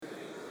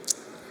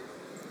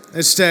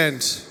Let's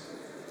stand.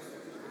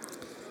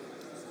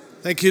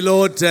 Thank you,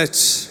 Lord,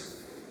 that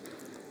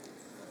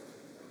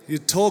you're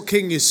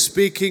talking, you're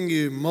speaking,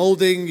 you're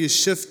molding, you're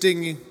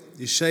shifting,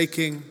 you're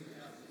shaking,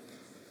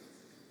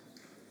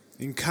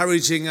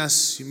 encouraging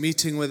us, you're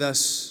meeting with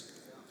us.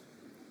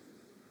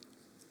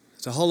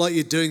 There's a whole lot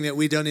you're doing that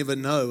we don't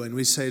even know, and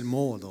we say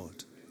more,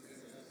 Lord.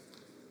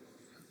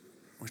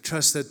 We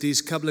trust that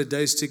these couple of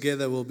days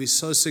together will be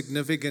so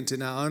significant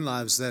in our own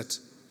lives that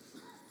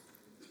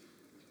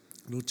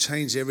it will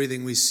change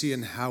everything we see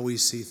and how we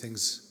see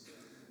things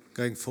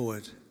going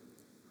forward.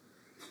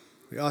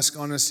 We ask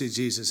honestly,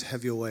 Jesus,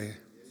 have your way.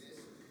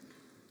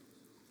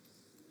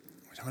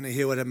 We don't want to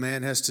hear what a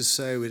man has to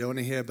say. We don't want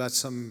to hear about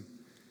some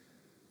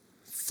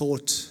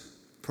thought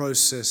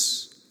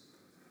process.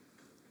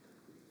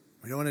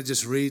 We don't want to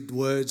just read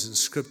words and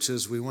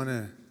scriptures. We want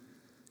to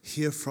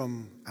hear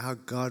from our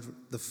God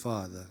the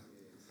Father,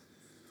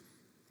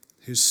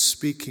 who's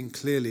speaking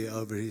clearly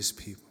over his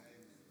people.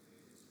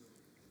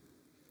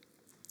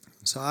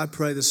 So I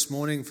pray this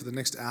morning for the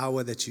next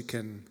hour that you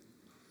can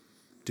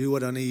do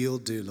what only you'll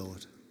do,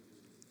 Lord.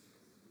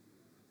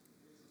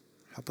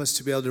 Help us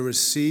to be able to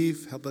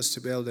receive. Help us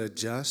to be able to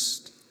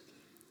adjust.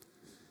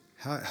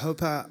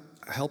 Help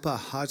our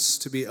hearts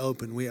to be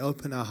open. We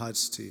open our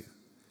hearts to you.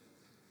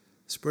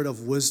 Spirit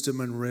of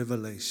wisdom and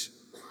revelation,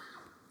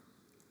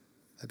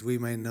 that we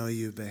may know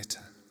you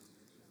better.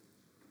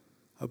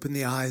 Open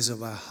the eyes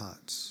of our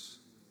hearts.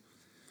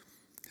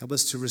 Help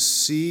us to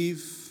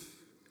receive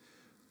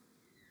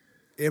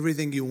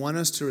everything you want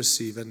us to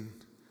receive, and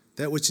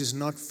that which is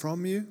not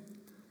from you,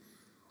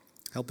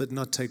 help it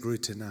not take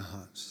root in our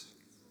hearts.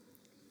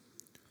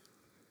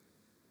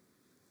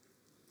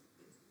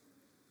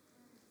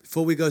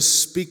 Before we go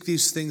speak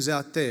these things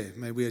out there,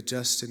 may we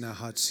adjust in our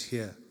hearts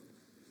here.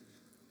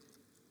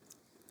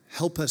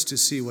 Help us to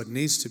see what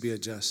needs to be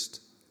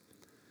adjusted.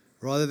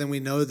 Rather than we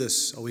know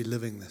this, are we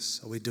living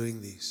this? Are we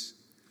doing these?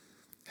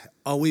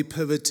 Are we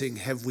pivoting?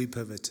 Have we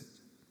pivoted?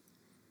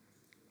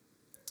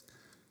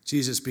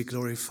 Jesus, be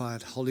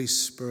glorified. Holy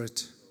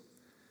Spirit,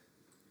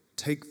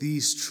 take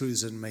these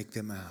truths and make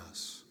them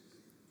ours.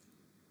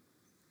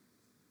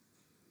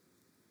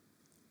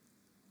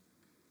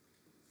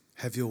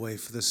 Have your way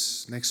for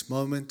this next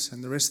moment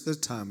and the rest of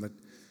the time, but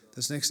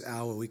this next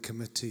hour we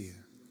commit to you.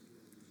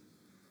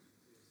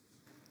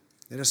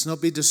 Let us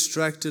not be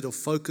distracted or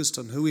focused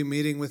on who we're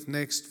meeting with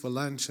next for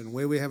lunch and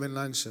where we're having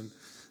lunch. And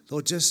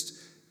Lord, just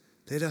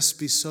let us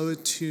be so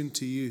attuned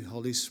to you,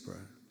 Holy Spirit.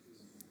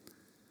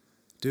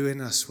 Do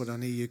in us what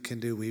only you can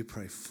do, we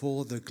pray,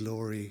 for the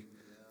glory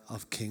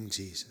of King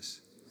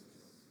Jesus.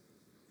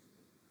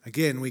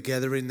 Again, we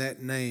gather in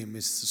that name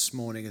this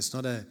morning. It's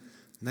not a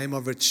name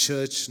of a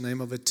church, name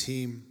of a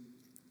team.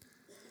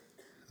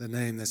 The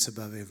name that's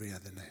above every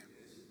other name.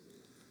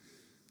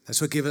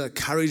 That's what gives us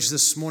courage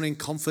this morning,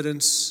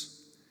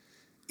 confidence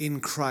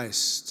in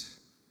Christ.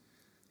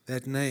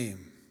 That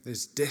name,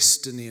 there's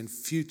destiny and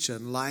future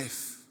and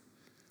life,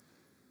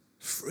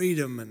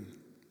 freedom and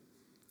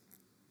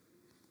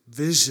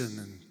vision,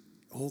 and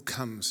all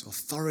comes,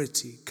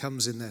 authority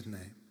comes in that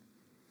name.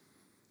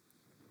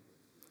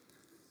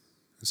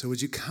 And so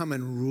would you come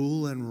and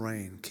rule and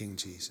reign, King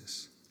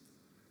Jesus?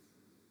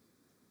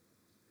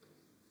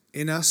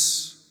 In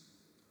us,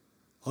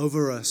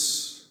 over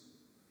us,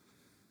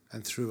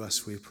 and through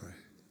us we pray.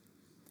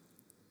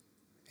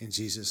 In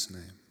Jesus'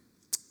 name.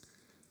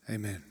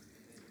 Amen.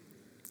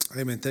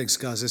 Amen. Thanks,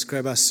 guys. Let's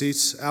grab our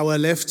seats. Hour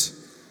left.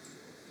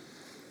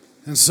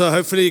 And so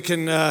hopefully you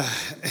can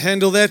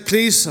handle that,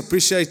 please. I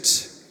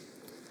appreciate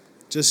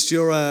just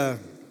your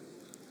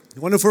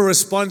wonderful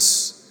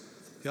response,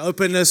 your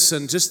openness,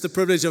 and just the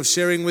privilege of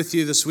sharing with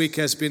you this week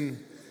has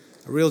been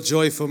a real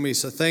joy for me.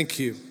 So thank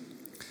you.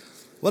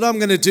 What I'm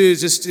going to do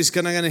is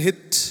going to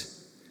hit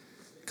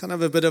kind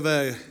of a bit of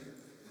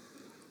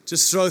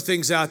just throw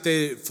things out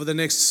there for the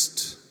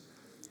next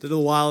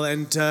little while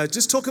and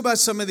just talk about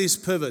some of these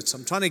pivots.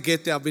 I'm trying to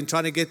get there. I've been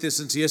trying to get there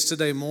since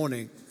yesterday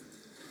morning.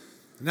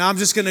 Now I'm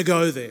just going to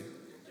go there.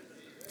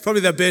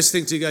 Probably the best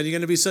thing to go. And you're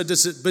going to be so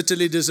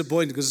bitterly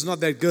disappointed because it's not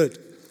that good.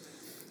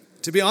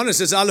 To be honest,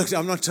 as I looked,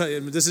 I'm not telling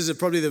you, this is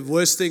probably the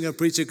worst thing a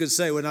preacher could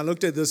say. When I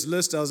looked at this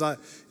list, I was like,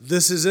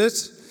 this is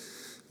it.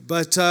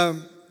 But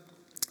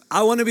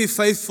I want to be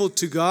faithful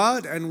to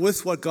God and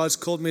with what God's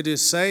called me to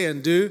say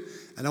and do.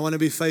 And I want to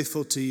be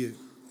faithful to you.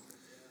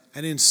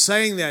 And in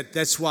saying that,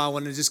 that's why I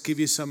want to just give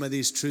you some of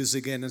these truths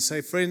again and say,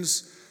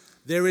 friends,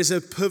 there is a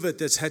pivot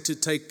that's had to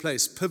take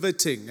place,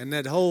 pivoting, and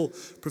that whole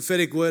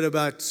prophetic word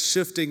about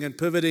shifting and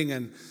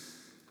pivoting.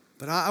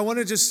 But I want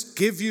to just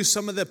give you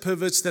some of the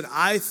pivots that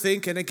I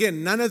think, and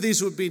again, none of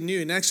these would be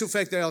new. In actual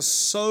fact, they are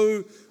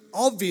so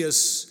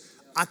obvious,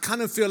 I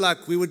kind of feel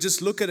like we would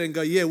just look at it and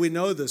go, yeah, we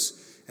know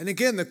this. And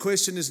again, the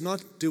question is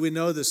not, do we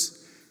know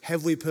this?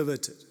 Have we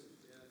pivoted?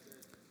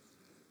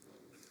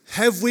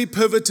 Have we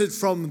pivoted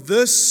from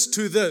this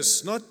to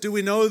this? Not do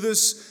we know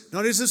this?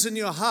 Not is this in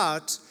your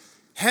heart?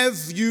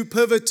 Have you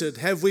pivoted?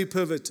 Have we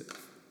pivoted?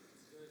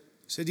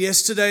 said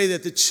yesterday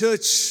that the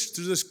church,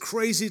 through this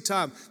crazy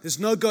time, there's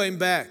no going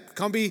back.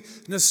 Can't be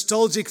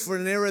nostalgic for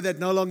an era that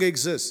no longer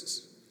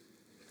exists.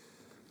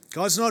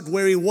 God's not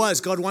where He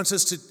was. God wants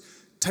us to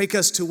take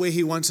us to where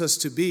He wants us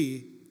to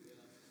be.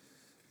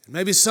 And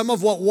maybe some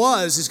of what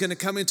was is going to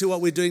come into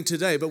what we're doing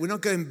today, but we're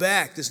not going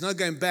back. There's no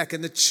going back.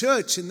 And the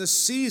church in this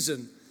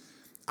season,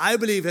 I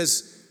believe,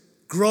 has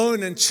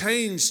grown and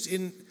changed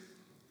in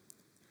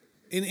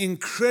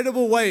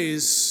incredible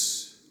ways,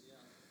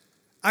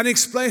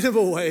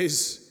 unexplainable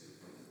ways,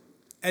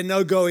 and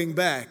no going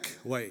back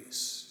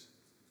ways.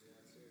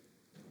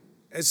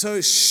 And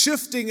so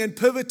shifting and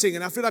pivoting,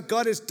 and I feel like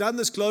God has done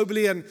this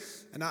globally, and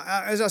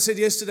as I said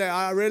yesterday,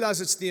 I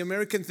realize it's the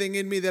American thing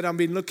in me that I've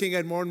been looking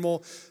at more and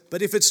more,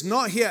 but if it's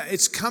not here,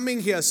 it's coming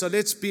here, so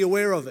let's be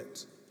aware of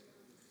it.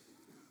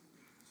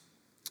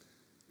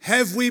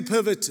 Have we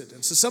pivoted?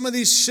 And so some of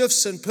these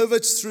shifts and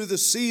pivots through the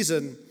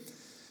season,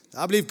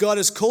 I believe God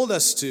has called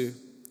us to.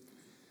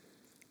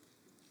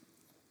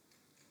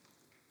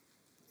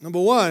 Number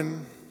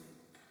one,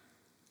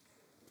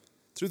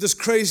 through this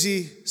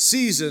crazy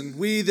season,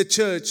 we, the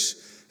church,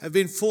 have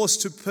been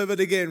forced to pivot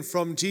again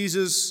from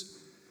Jesus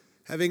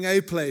having a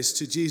place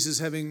to Jesus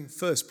having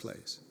first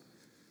place.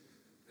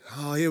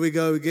 Oh, here we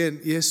go again.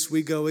 Yes,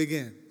 we go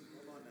again.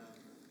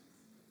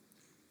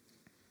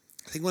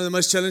 I think one of the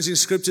most challenging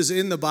scriptures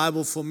in the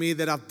Bible for me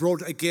that I've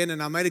brought again,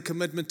 and I made a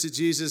commitment to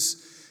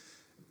Jesus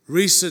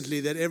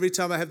recently that every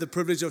time I have the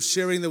privilege of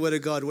sharing the Word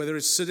of God, whether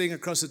it's sitting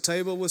across a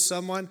table with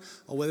someone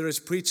or whether it's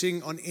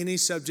preaching on any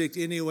subject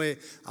anywhere,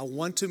 I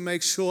want to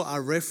make sure I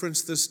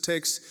reference this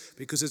text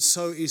because it's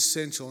so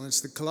essential. And it's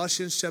the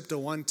Colossians chapter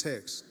 1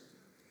 text.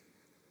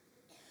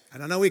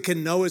 And I know we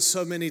can know it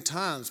so many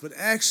times, but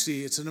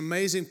actually it's an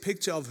amazing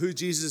picture of who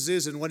Jesus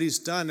is and what He's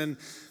done. And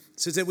it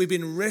says that we've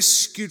been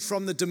rescued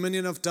from the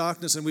dominion of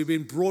darkness and we've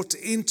been brought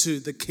into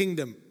the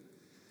kingdom,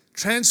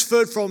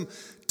 transferred from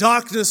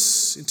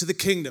darkness into the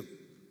kingdom.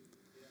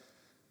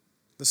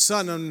 The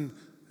Son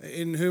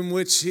in whom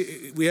which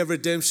we have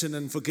redemption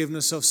and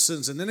forgiveness of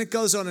sins. And then it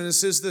goes on and it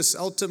says this,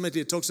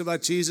 ultimately it talks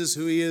about Jesus,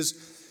 who He is,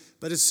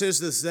 but it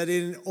says this, that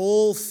in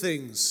all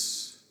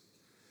things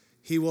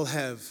He will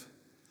have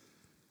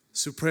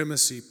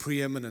supremacy,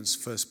 preeminence,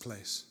 first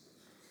place.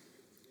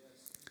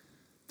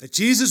 That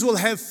Jesus will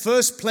have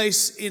first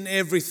place in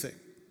everything.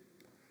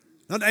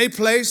 Not a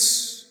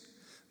place,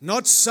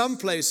 not some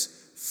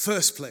place,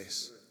 first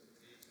place.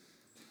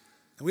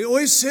 And we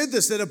always said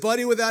this, that a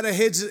body without a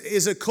head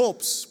is a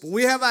corpse. But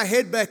we have our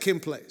head back in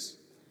place.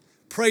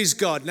 Praise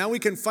God. Now we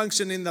can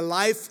function in the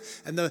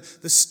life and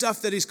the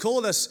stuff that He's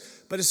called us.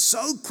 But it's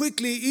so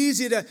quickly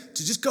easier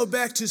to just go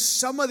back to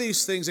some of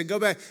these things and go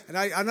back. And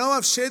I know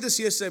I've shared this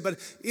yesterday,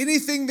 but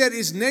anything that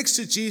is next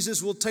to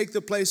Jesus will take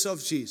the place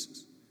of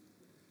Jesus.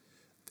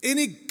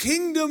 Any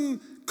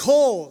kingdom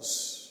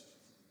cause,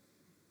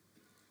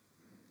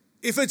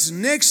 if it's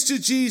next to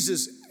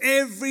Jesus,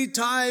 every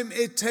time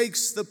it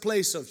takes the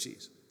place of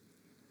Jesus.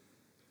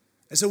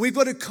 And so we've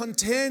got to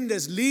contend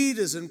as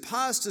leaders and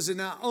pastors in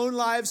our own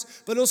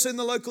lives, but also in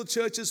the local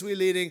churches we're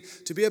leading,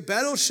 to be a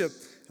battleship.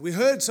 We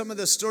heard some of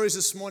the stories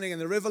this morning, and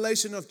the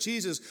revelation of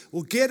Jesus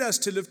will get us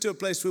to live to a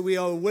place where we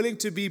are willing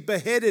to be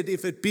beheaded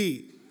if it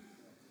be.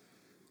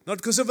 Not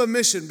because of a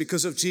mission,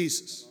 because of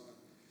Jesus.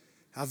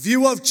 Our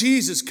view of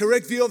Jesus,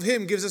 correct view of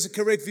Him, gives us a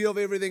correct view of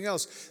everything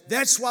else.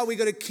 That's why we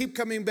got to keep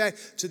coming back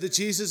to the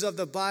Jesus of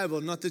the Bible,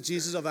 not the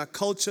Jesus of our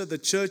culture, the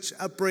church,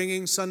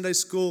 upbringing, Sunday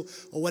school,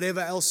 or whatever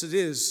else it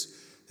is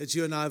that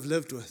you and I have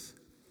lived with.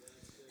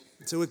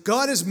 So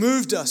God has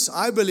moved us,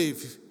 I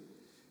believe,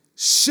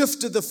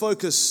 shifted the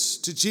focus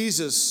to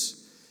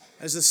Jesus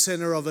as the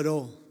center of it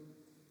all.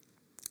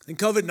 And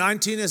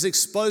COVID-19 has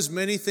exposed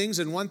many things,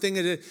 and one thing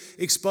it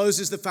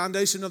exposes the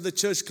foundation of the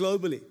church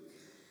globally.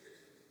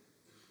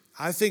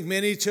 I think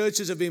many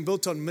churches have been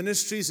built on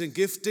ministries and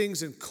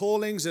giftings and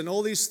callings and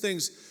all these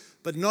things,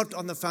 but not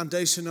on the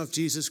foundation of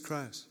Jesus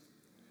Christ.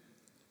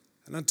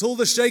 And until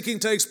the shaking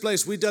takes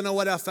place, we don't know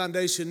what our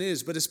foundation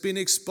is, but it's been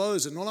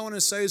exposed. And all I want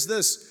to say is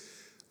this: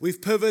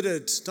 we've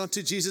pivoted not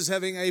to Jesus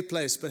having a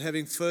place, but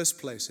having first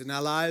place in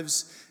our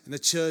lives, in the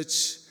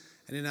church,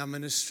 and in our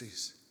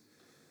ministries.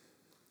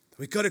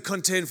 We've got to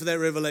contend for that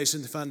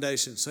revelation, the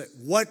foundation. So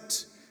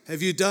what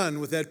have you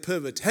done with that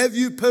pivot? Have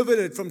you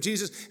pivoted from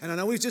Jesus? And I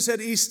know we've just had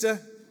Easter,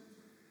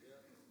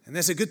 and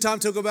that's a good time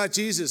to talk about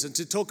Jesus and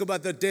to talk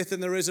about the death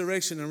and the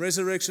resurrection and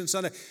Resurrection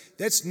Sunday.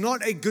 That's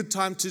not a good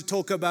time to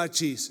talk about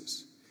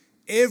Jesus.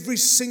 Every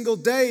single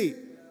day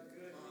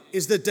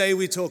is the day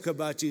we talk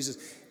about Jesus.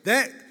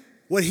 That,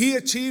 what He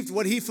achieved,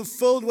 what He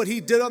fulfilled, what He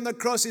did on the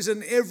cross is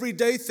an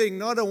everyday thing,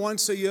 not a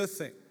once-a-year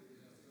thing.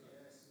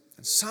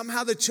 And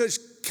somehow the church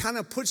kind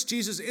of puts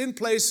Jesus in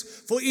place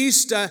for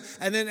Easter,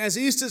 and then as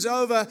Easter's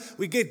over,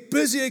 we get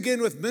busy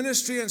again with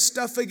ministry and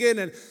stuff again,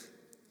 and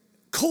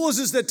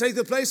causes that take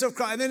the place of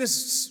Christ. And then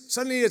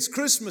suddenly it's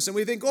Christmas, and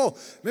we think, oh,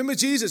 remember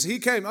Jesus? He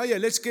came. Oh yeah,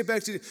 let's get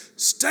back to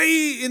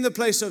stay in the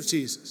place of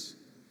Jesus.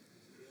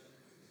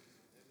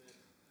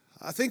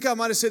 I think I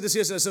might have said this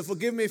yesterday, so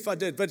forgive me if I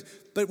did. But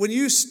when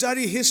you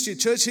study history,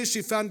 church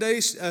history,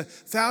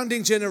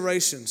 founding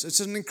generations, it's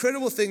an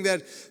incredible thing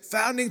that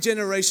founding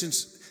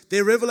generations,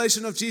 their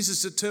revelation of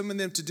Jesus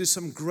determined them to do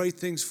some great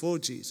things for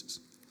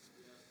Jesus.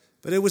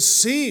 But it would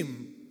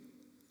seem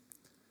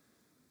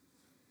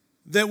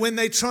that when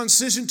they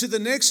transition to the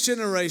next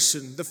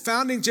generation, the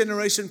founding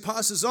generation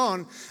passes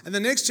on, and the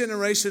next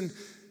generation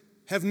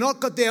have not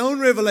got their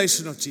own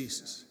revelation of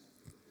Jesus.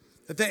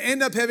 That they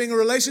end up having a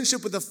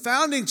relationship with the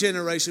founding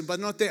generation, but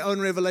not their own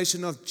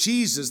revelation of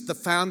Jesus, the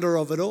founder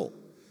of it all.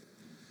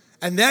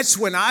 And that's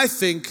when I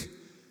think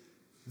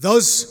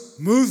those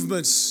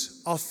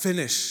movements are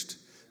finished.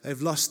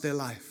 They've lost their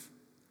life.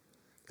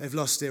 They've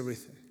lost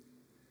everything.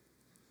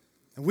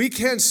 And we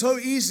can so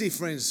easily,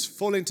 friends,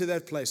 fall into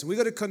that place. And we've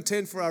got to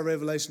contend for our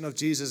revelation of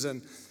Jesus.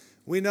 And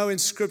we know in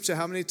Scripture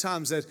how many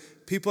times that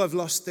people have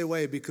lost their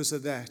way because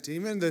of that.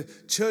 Even the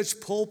church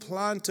Paul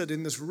planted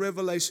in this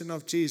revelation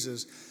of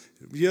Jesus,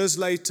 years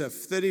later,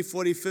 30,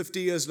 40, 50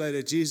 years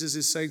later, Jesus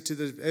is saying to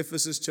the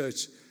Ephesus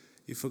church,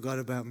 you forgot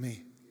about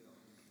me.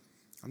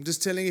 I'm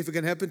just telling you, if it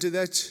can happen to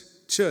that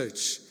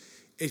church,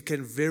 it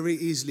can very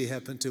easily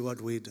happen to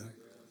what we do.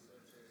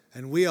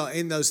 And we are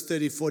in those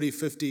 30, 40,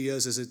 50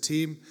 years as a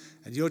team,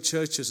 and your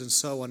churches and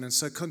so on. And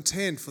so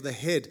contend for the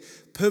head.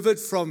 Pivot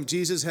from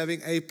Jesus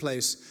having a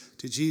place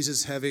to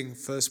Jesus having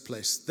first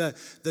place.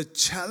 The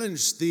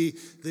challenge, the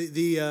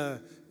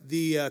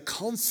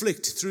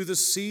conflict through the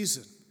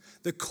season.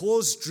 The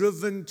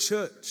cause-driven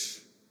church.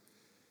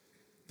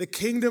 The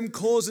kingdom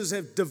causes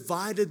have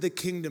divided the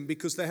kingdom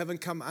because they haven't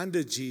come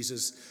under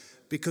Jesus,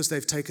 because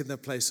they've taken the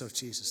place of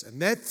Jesus.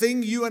 And that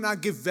thing you and I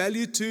give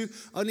value to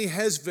only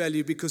has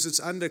value because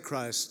it's under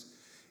Christ.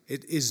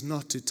 It is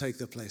not to take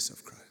the place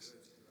of Christ.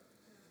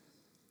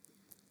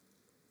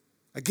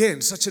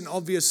 Again, such an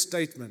obvious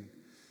statement.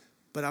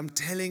 But I'm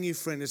telling you,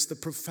 friend, it's the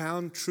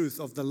profound truth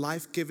of the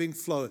life-giving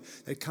flow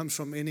that comes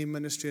from any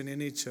ministry and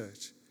any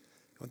church.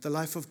 You want the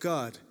life of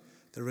God?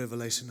 The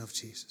revelation of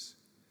Jesus.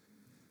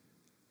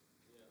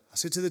 I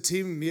said to the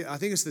team, I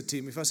think it's the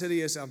team. If I said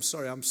yes, I'm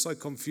sorry. I'm so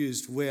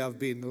confused where I've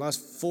been. The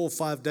last 4 or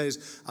 5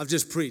 days, I've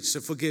just preached,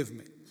 so forgive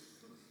me.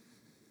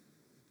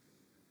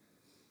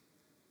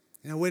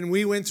 You know, when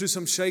we went through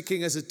some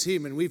shaking as a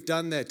team, and we've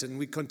done that, and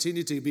we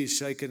continue to be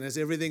shaken, as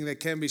everything that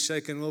can be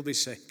shaken will be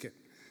shaken.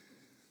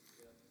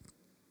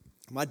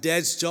 My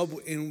dad's job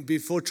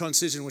before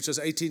transition, which was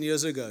 18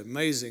 years ago,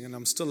 amazing, and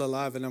I'm still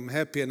alive, and I'm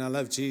happy, and I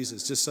love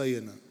Jesus, just so you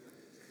know.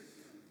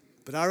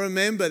 But I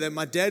remember that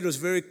my dad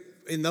was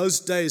in those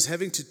days,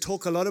 having to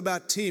talk a lot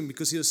about team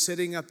because he was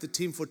setting up the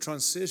team for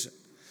transition.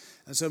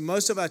 And so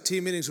most of our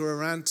team meetings were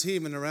around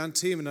team and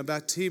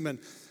about team. And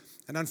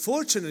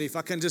unfortunately, if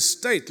I can just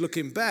state,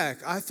 looking back,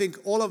 I think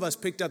all of us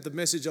picked up the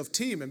message of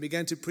team and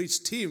began to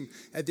preach team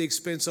at the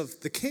expense of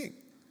the king.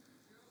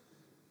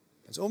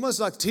 It's almost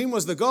like team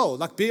was the goal,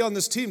 like be on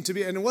this team to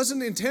be, and it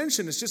wasn't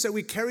intention. It's just that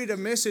we carried a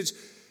message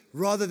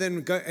rather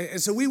than go.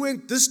 And so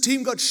this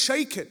team got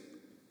shaken.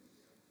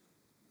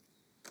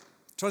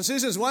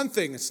 Transition is one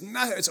thing.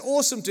 It's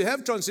awesome to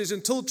have transition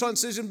until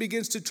transition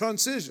begins to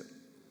transition.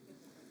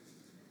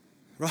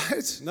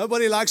 Right?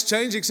 Nobody likes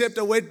change except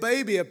a wet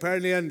baby,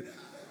 apparently. And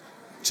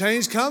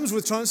change comes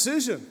with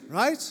transition,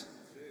 right?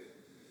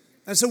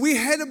 And so we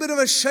had a bit of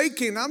a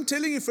shaking. I'm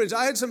telling you, friends,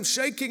 I had some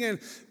shaking and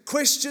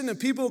question and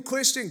people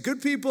questioning.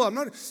 Good people,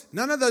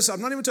 none of those,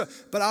 I'm not even talking.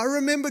 But I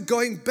remember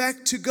going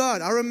back to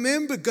God. I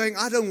remember going,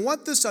 I don't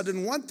want this. I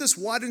didn't want this.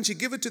 Why didn't you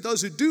give it to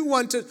those who do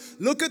want it?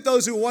 Look at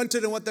those who want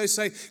it and what they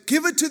say.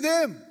 Give it to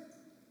them.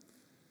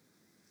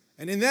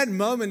 And in that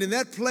moment, in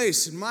that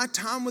place, in my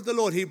time with the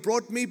Lord, He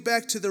brought me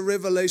back to the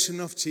revelation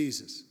of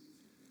Jesus.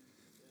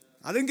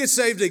 I didn't get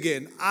saved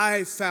again.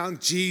 I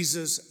found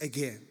Jesus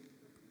again.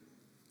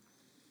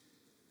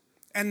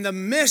 And the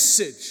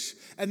message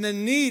and the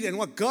need and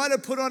what God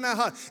had put on our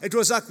heart, it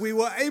was like we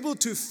were able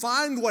to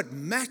find what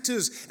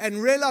matters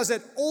and realize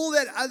that all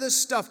that other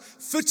stuff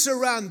fits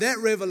around that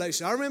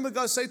revelation. I remember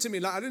God saying to me,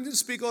 like, I didn't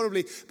speak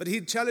audibly, but He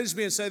challenged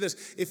me and say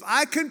this: if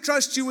I can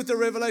trust you with the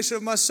revelation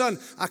of my Son,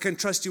 I can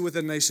trust you with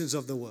the nations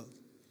of the world.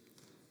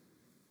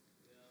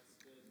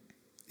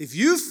 If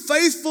you're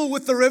faithful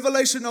with the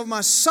revelation of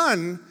my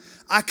Son,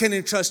 I can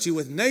entrust you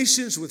with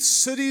nations, with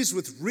cities,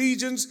 with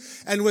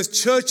regions, and with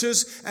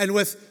churches, and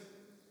with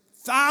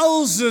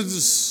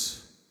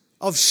thousands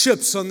of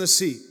ships on the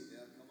sea.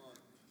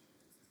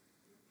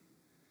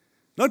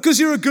 Not because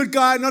you're a good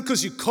guy, not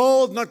because you're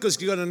cold, not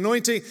because you've got an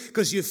anointing,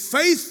 because you're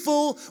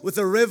faithful with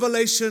the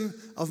revelation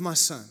of my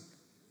Son.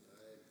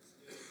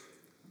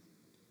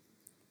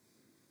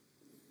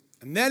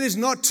 And that is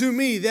not to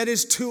me, that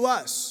is to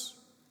us.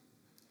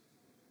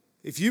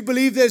 If you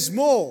believe there's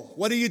more,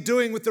 what are you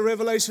doing with the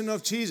revelation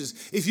of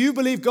Jesus? If you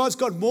believe God's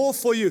got more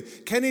for you,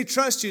 can He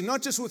trust you?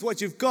 Not just with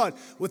what you've got,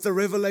 with the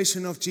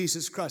revelation of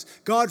Jesus Christ.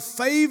 God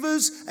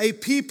favors a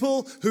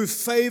people who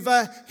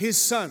favor His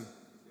Son.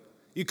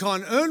 You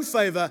can't earn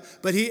favor,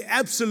 but He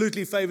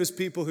absolutely favors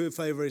people who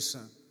favor His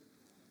Son.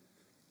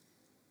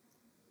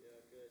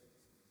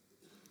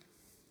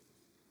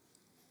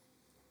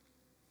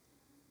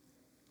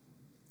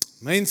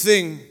 Main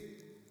thing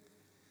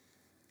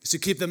is to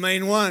keep the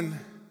main one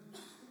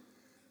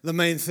the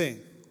main thing.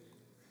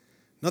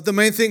 Not the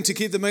main thing to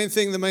keep the main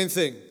thing the main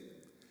thing.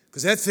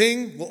 Because that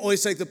thing will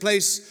always take the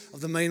place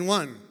of the main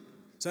one.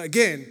 So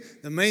again,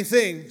 the main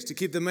thing is to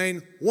keep the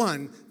main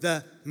one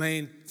the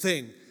main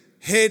thing.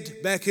 Head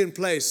back in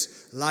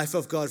place, life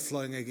of God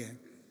flowing again.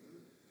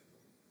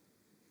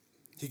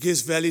 He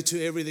gives value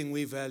to everything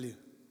we value.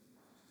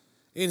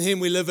 In Him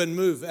we live and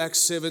move, Acts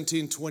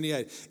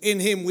 17:28. In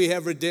Him we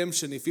have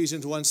redemption,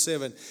 Ephesians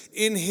 1:7.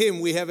 In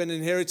Him we have an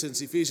inheritance,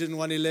 Ephesians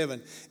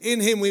 1:11. In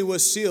Him we were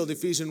sealed,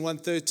 Ephesians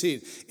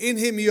 1:13. In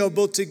Him you are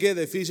built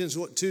together, Ephesians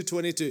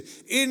 2:22.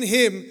 In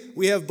Him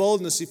we have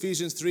boldness,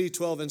 Ephesians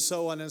 3:12, and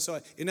so on and so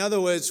on. In other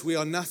words, we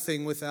are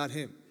nothing without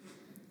Him.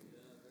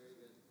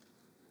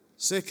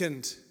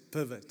 Second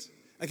pivot.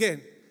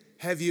 Again,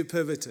 have you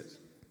pivoted?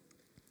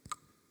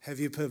 Have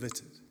you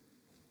pivoted?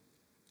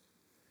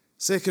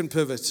 Second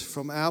pivot,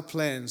 from our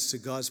plans to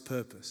God's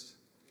purpose.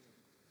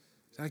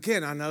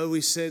 Again, I know we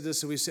said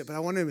this but I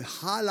want to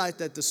highlight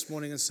that this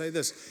morning and say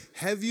this.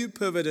 Have you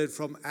pivoted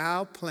from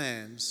our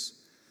plans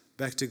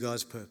back to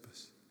God's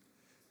purpose?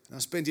 And I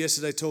spent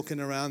yesterday talking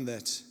around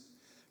that.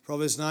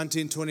 Proverbs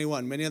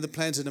 19:21. Many are the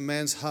plans in a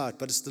man's heart,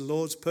 but it's the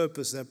Lord's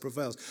purpose that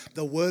prevails.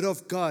 The Word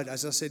of God,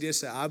 as I said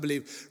yesterday, I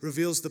believe,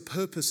 reveals the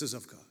purposes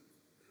of God.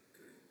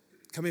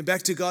 Coming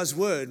back to God's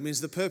Word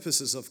means the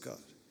purposes of God.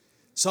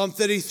 Psalm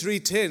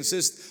 33:10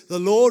 says, the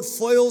Lord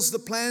foils the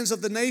plans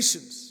of the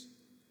nations.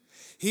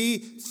 He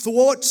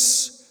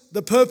thwarts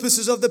the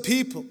purposes of the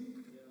people.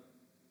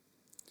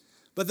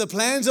 But the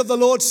plans of the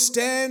Lord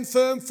stand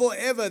firm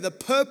forever, the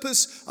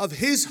purpose of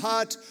His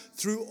heart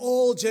through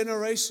all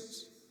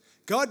generations.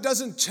 God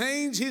doesn't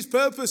change His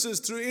purposes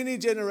through any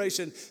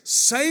generation.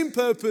 Same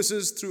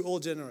purposes through all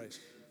generations.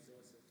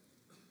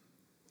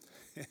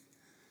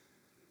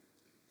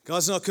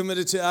 God's not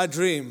committed to our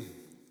dream.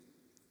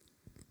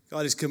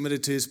 God is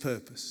committed to His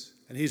purpose.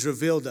 And He's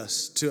revealed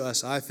to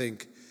us, I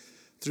think,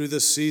 through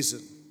this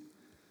season,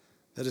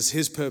 that it's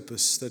His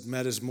purpose that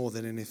matters more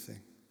than anything.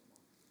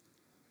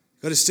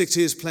 You've got to stick to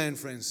His plan,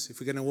 friends, if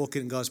we're going to walk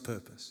in God's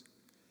purpose.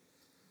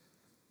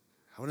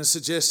 I want to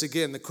suggest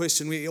again, the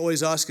question we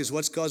always ask is,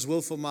 what's God's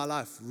will for my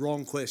life?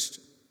 Wrong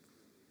question.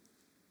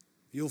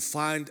 You'll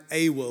find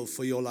a will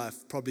for your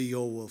life, probably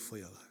your will for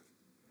your life.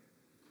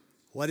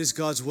 What is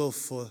God's will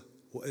for?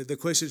 The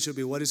question should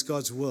be, what is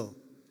God's will?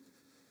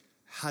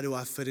 How do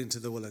I fit into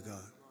the will of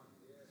God?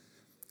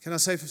 Can I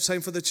say the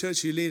same for the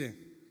church you're leading?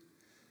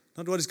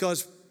 Not what is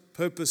God's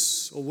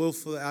purpose or will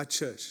for our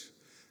church.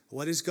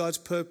 What is God's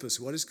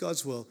purpose? What is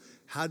God's will?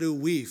 How do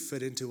we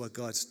fit into what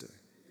God's doing?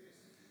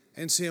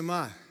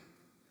 NCMI,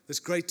 this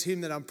great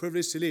team that I'm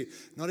privileged to lead.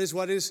 Not as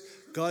what is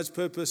God's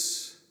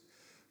purpose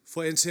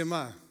for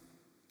NCMI.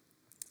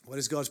 What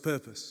is God's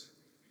purpose?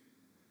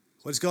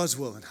 What is God's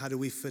will? And how do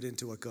we fit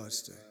into what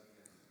God's doing?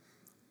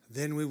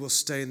 Then we will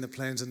stay in the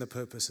plans and the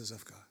purposes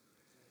of God.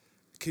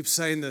 Keep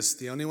saying this.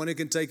 The only one who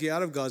can take you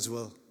out of God's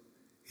will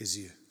is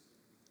you.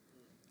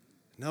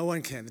 No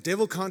one can. The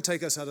devil can't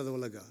take us out of the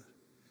will of God.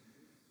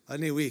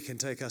 Only we can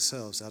take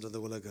ourselves out of the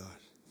will of God.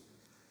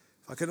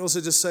 If I can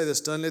also just say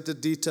this, don't let the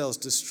details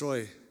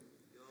destroy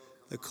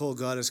the call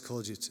God has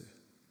called you to.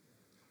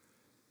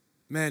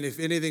 Man, if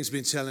anything's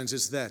been challenged,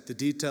 it's that. The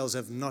details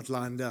have not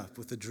lined up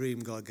with the dream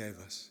God gave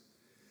us.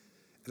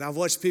 And I've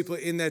watched people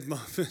in that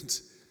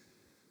moment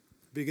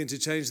begin to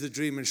change the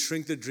dream and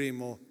shrink the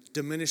dream or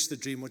diminish the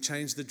dream or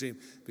change the dream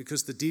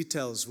because the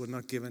details were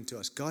not given to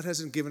us. God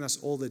hasn't given us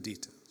all the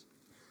details.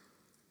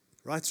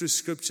 Right through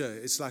Scripture,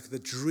 it's like the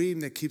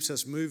dream that keeps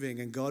us moving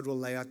and God will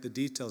lay out the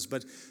details.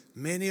 But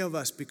many of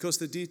us, because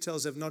the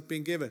details have not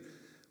been given,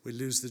 we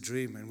lose the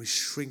dream and we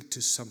shrink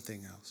to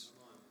something else.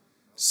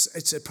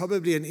 It's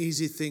probably an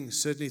easy thing,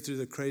 certainly through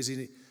the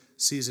crazy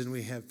season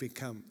we have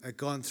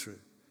gone through.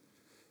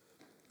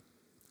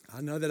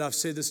 I know that I've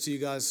said this to you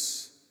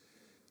guys.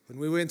 When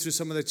we went through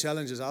some of the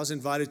challenges, I was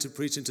invited to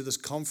preach into this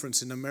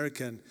conference in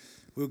America, and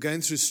we were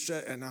going through,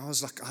 and I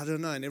was like, I don't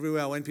know. And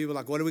everywhere I went, people were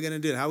like, what are we going to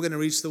do? And how are we going to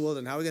reach the world?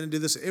 And how are we going to do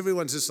this?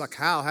 Everyone's just like,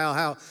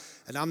 how?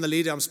 And I'm the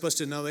leader. I'm supposed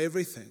to know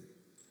everything.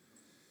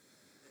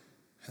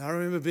 And I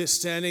remember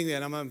standing there,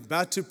 and I'm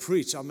about to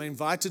preach. I'm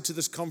invited to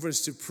this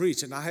conference to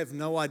preach, and I have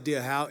no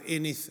idea how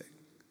anything.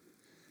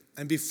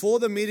 And before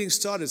the meeting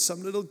started,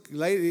 some little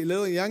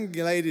young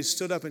lady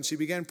stood up, and she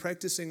began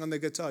practicing on the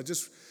guitar,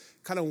 just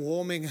kind of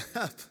warming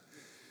up.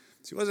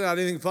 She wasn't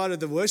anything part of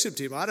the worship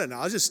team. I don't know.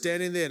 I was just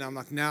standing there, and I'm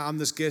like, now I'm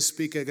this guest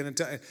speaker.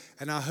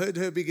 And I heard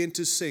her begin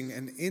to sing.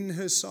 And in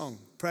her song,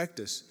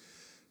 practice,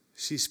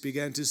 she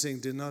began to sing,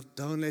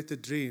 don't let the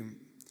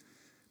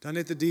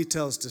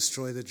details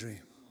destroy the dream.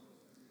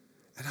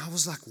 And I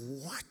was like,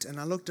 what? And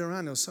I looked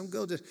around. There was some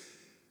girl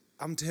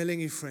I'm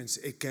telling you, friends,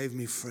 it gave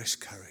me fresh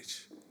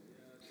courage.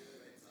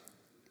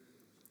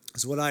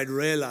 It's what I had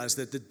realized,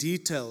 that the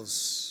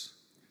details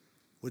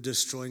were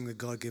destroying the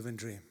God-given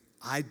dream.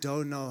 I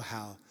don't know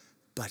how.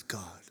 But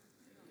God.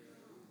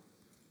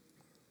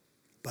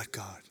 But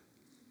God.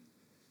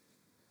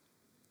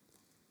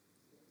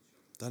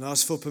 Don't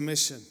ask for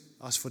permission.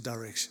 Ask for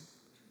direction.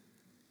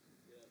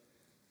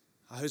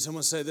 I heard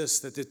someone say this,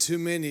 that there are too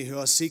many who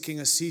are seeking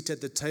a seat at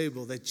the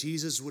table that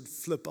Jesus would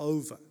flip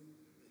over.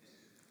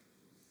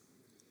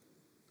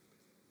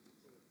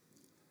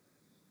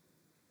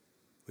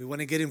 We want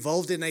to get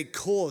involved in a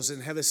cause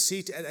and have a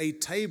seat at a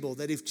table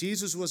that if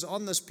Jesus was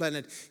on this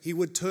planet, he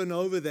would turn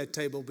over that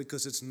table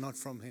because it's not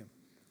from him.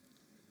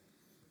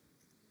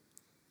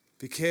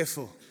 Be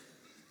careful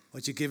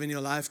what you're giving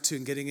your life to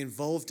and getting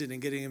involved in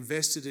and getting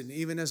invested in,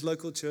 even as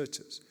local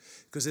churches.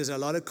 Because there's a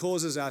lot of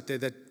causes out there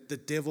that the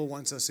devil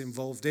wants us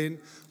involved in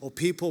or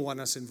people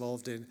want us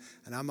involved in.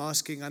 And I'm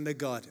asking under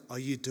God, are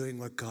you doing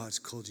what God's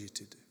called you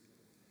to do?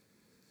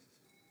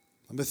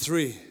 Number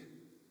 3.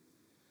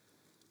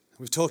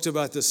 We've talked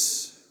about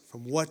this,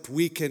 from what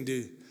we can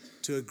do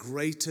to a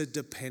greater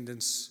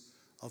dependence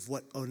of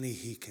what only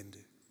he can do.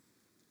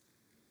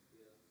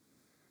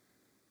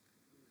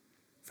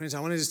 Friends, I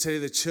wanted to tell you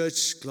the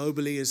church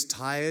globally is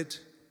tired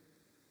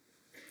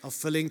of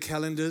filling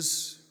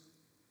calendars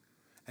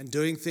and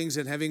doing things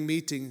and having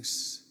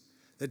meetings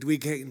that we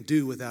can't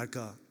do without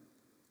God.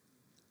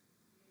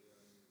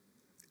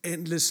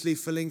 Endlessly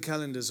filling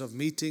calendars of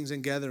meetings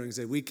and gatherings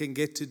that we can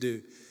get to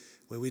do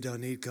where we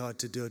don't need God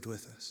to do it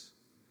with us.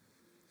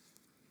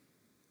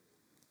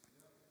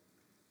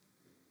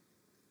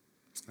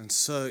 And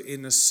so,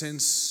 in a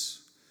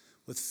sense,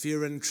 with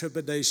fear and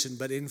trepidation,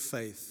 but in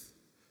faith,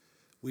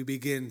 we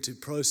begin to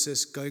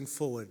process going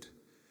forward.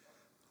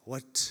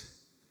 What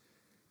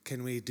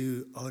can we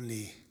do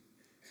only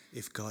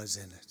if God's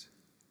in it?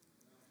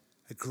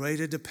 A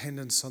greater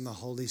dependence on the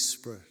Holy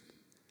Spirit.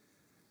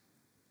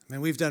 I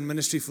mean, we've done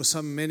ministry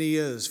for many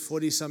years,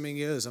 40-something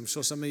years. I'm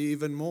sure some of you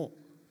even more.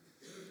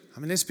 I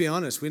mean, let's be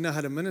honest. We know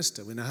how to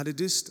minister. We know how to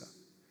do stuff.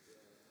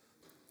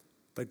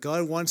 But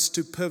God wants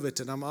to pivot,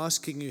 and I'm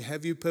asking you,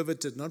 have you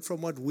pivoted not from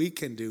what we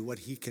can do, what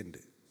he can do?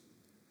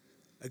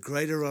 A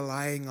greater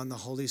relying on the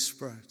Holy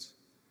Spirit.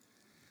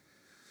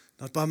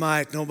 Not by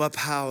might, nor by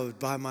power, but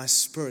by my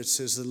Spirit,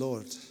 says the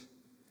Lord.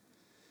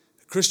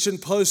 Christian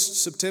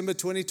Post, September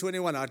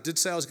 2021. I did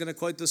say I was going to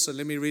quote this, so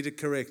let me read it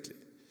correctly.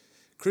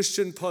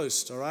 Christian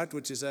Post, all right,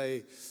 which is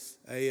a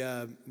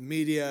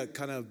media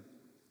kind of,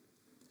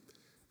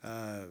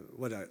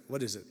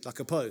 what is it? Like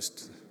a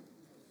post.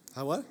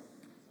 A what?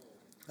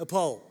 A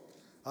poll.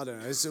 I don't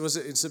know. It was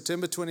in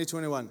September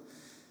 2021.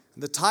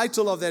 And the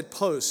title of that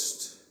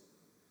post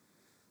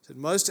said,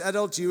 most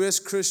adult U.S.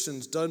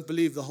 Christians don't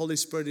believe the Holy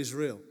Spirit is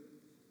real.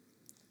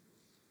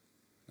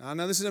 Now, I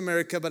know this is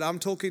America, but I'm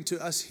talking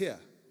to us here.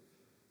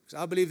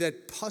 Because I believe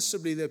that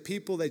possibly there are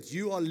people that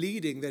you are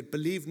leading that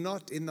believe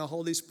not in the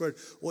Holy Spirit,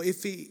 or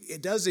if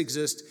it does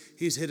exist,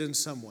 he's hidden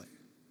somewhere.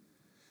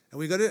 And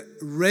we've got to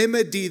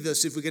remedy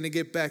this if we're going to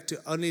get back to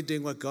only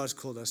doing what God's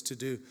called us to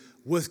do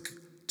with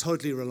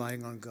totally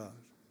relying on God.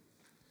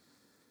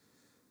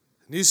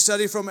 A new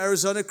study from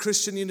Arizona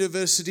Christian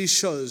University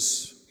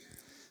shows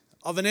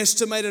of an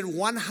estimated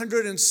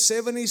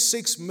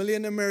 176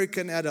 million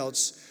American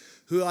adults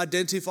who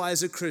identify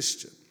as a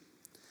Christian,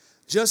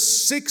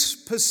 just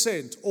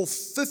 6% or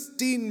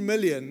 15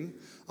 million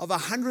of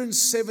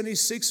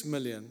 176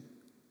 million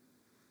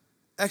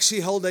actually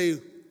hold a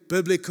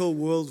biblical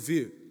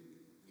worldview.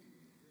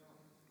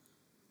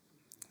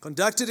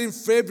 Conducted in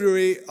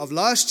February of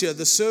last year,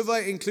 the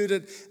survey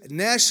included a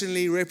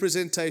nationally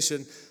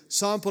representation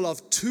sample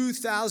of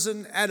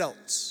 2,000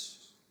 adults.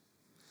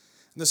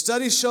 And the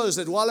study shows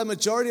that while a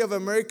majority of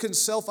American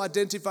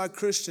self-identified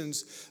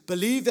Christians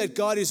believe that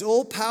God is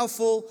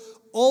all-powerful,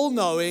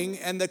 all-knowing,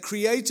 and the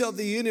creator of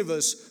the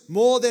universe,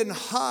 more than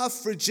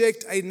half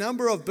reject a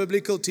number of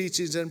biblical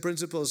teachings and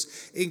principles,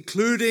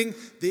 including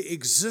the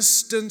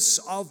existence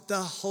of the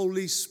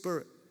Holy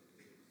Spirit.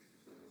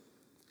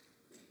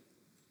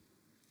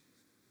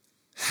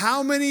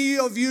 How many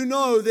of you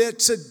know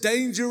that's a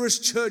dangerous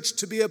church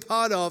to be a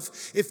part of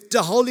if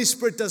the Holy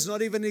Spirit does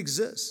not even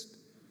exist?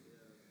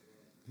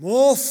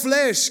 More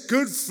flesh,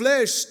 good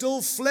flesh,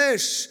 still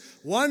flesh,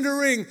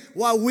 wondering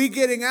why we're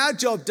getting our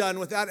job done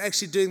without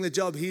actually doing the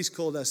job He's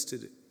called us to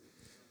do.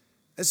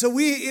 And so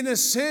we, in a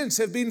sense,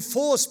 have been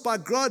forced by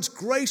God's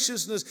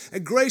graciousness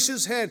and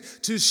gracious hand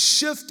to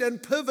shift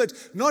and pivot.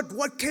 Not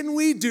what can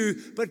we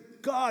do,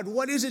 but God,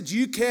 what is it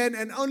you can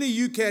and only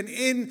you can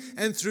in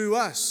and through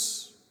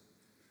us.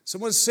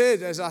 Someone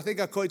said, as I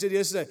think I quoted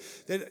yesterday,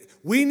 that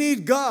we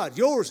need God.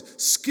 Your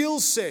skill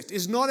set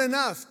is not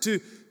enough to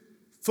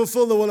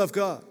fulfill the will of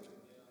God.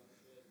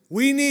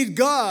 We need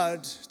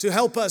God to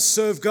help us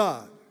serve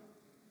God.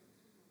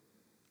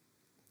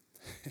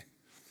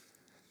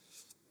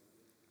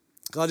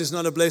 God is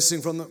not a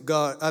blessing from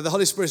God. The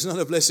Holy Spirit is not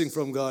a blessing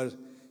from God.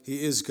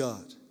 He is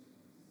God.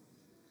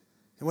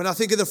 And when I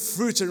think of the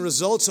fruit and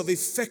results of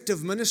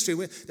effective ministry,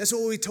 that's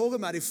what we're talking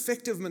about,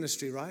 effective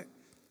ministry, right?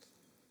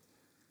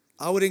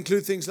 I would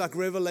include things like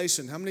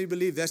revelation. How many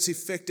believe that's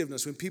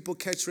effectiveness? When people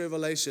catch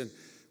revelation,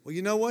 well,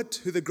 you know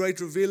what? Who the great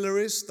revealer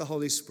is? The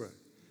Holy Spirit.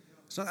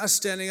 It's not us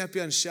standing up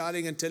here and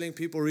shouting and telling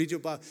people, read your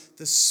Bible.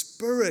 The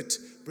Spirit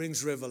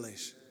brings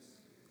revelation.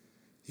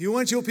 You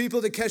want your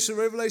people to catch the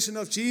revelation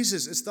of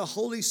Jesus. It's the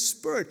Holy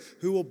Spirit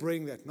who will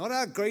bring that. Not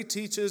our great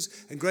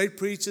teachers and great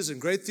preachers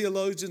and great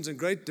theologians and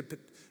great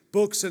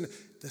books. And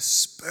the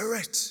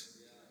Spirit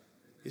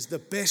is the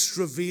best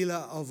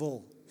revealer of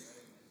all.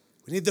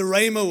 We need the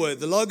Rhema word,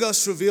 the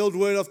Logos revealed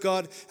word of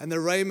God, and the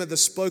Rhema, the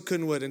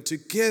spoken word. And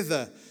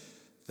together,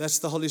 that's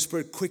the Holy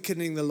Spirit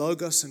quickening the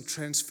Logos and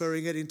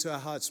transferring it into our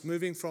hearts,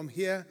 moving from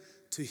here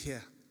to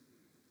here.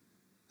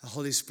 The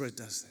Holy Spirit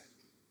does that.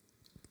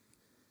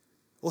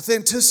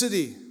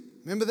 Authenticity.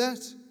 Remember that?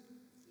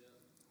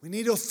 We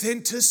need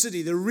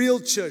authenticity. The real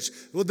church.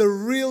 Will the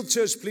real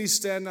church please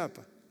stand up?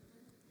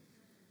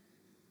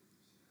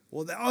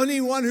 Well, the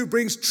only one who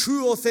brings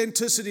true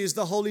authenticity is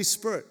the Holy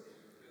Spirit.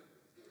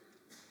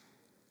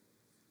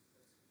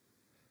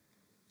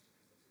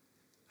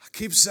 I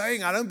keep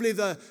saying, I don't believe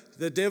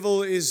the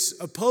devil is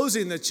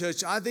opposing the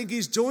church. I think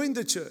he's joined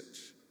the church.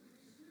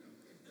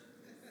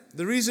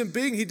 The reason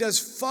being, he does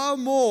far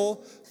more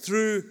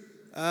through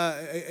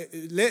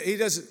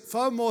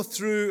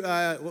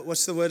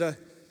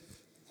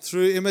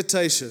through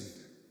imitation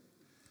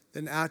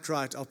than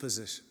outright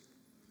opposition.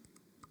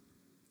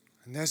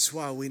 And that's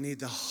why we need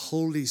the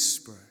Holy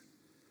Spirit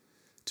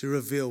to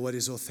reveal what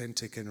is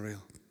authentic and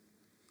real.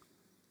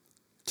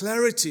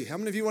 Clarity. How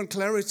many of you want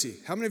clarity?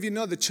 How many of you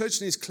know the church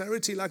needs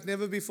clarity like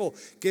never before?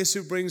 Guess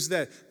who brings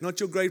that? Not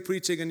your great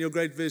preaching and your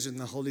great vision,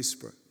 the Holy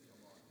Spirit.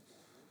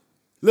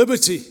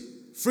 Liberty,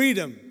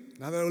 freedom.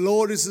 Now the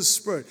Lord is the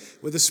Spirit.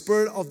 Where the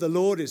Spirit of the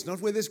Lord is,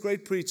 not where there's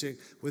great preaching,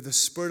 where the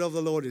Spirit of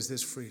the Lord is,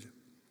 there's freedom.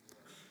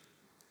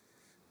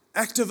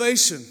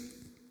 Activation.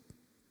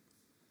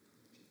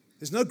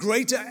 There's no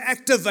greater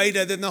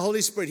activator than the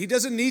Holy Spirit. He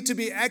doesn't need to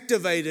be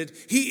activated.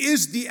 He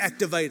is the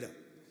activator.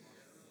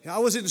 I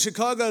was in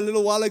Chicago a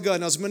little while ago,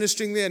 and I was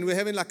ministering there, and we were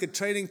having like a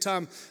training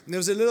time. And there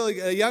was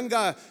a young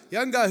guy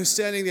who's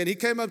standing there, and he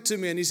came up to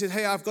me, and he said,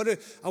 "Hey, I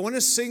want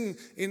to sing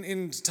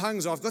in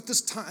tongues. Or I've got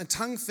this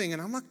tongue thing."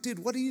 And I'm like, "Dude,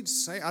 what are you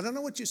saying? I don't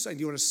know what you're saying.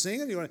 Do you want to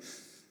sing? Or do you want to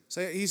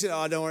say?" He said,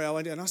 "Oh, don't worry, I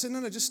won't." And I said,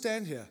 "No, just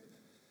stand here."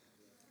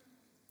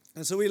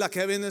 And so we like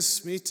having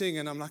this meeting,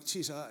 and I'm like,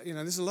 "Geez,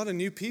 there's a lot of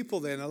new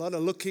people there, and a lot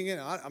of looking in."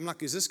 I'm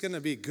like, "Is this going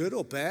to be good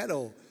or bad?"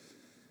 Or,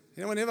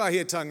 whenever I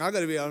hear tongue, I got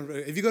to be.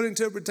 Have you got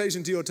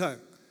interpretation to your tongue?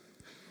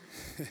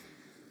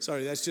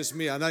 Sorry, that's just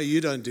me. I know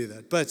you don't do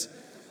that. But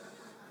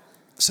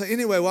so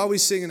anyway, while we're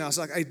singing, I was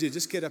like, "Hey, dude,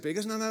 just get up here." He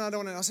goes, "No, I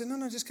don't want to." I said,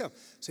 "No, just come."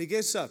 So he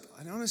gets up.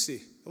 And honestly,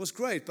 it was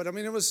great. But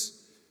it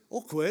was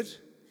awkward.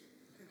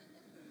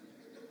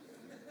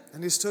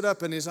 And he stood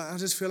up and he's like, "I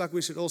just feel like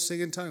we should all sing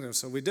in tongues."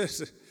 So we did.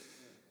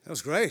 That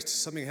was great.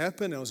 Something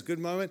happened. It was a good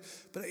moment.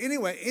 But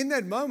anyway, in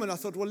that moment, I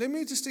thought, well, let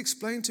me just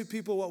explain to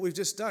people what we've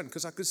just done.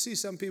 Because I could see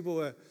some people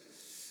were,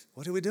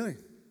 what are we doing?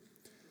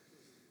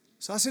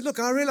 So I said, look,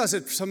 I realize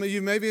that some of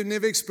you maybe have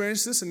never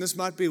experienced this, and this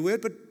might be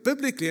weird, but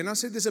biblically, and I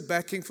said there's a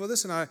backing for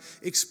this, and I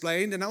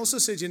explained, and I also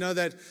said,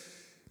 that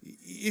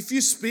if you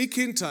speak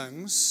in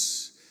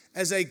tongues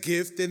as a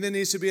gift, then there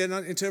needs to be an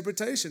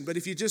interpretation. But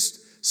if you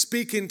just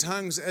speak in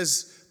tongues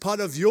as part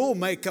of your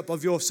makeup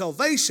of your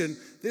salvation,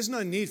 there's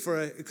no need for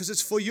it, because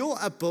it's for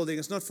your upbuilding.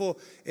 It's not for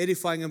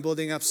edifying and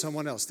building up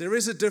someone else. There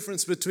is a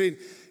difference between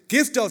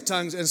gift of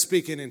tongues and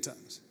speaking in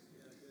tongues.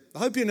 I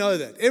hope you know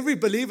that. Every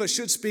believer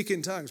should speak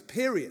in tongues,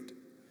 period.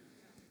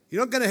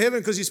 You're not going to heaven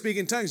because you speak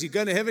in tongues. You're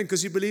going to heaven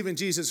because you believe in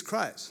Jesus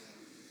Christ.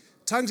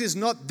 Tongues is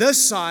not the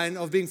sign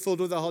of being filled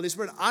with the Holy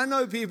Spirit. I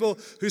know people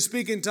who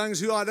speak in tongues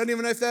who I don't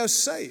even know if they are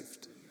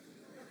saved.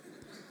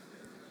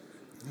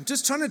 I'm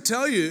just trying to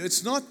tell you,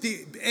 it's not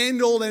the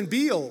end all and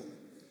be all.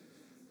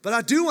 But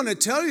I do want to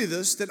tell you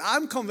this, that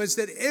I'm convinced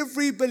that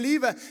every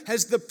believer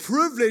has the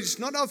privilege,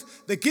 not of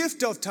the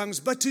gift of tongues,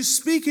 but to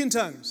speak in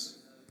tongues.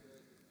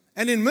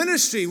 And in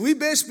ministry, we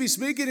best be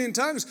speaking in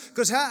tongues,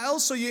 because how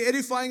else are you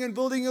edifying and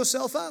building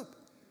yourself up?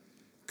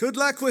 Good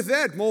luck with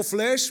that. More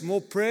flesh,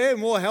 more prayer,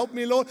 more help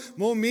me, Lord,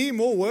 more me,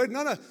 more word.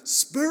 No,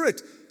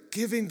 spirit,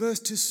 giving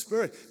birth to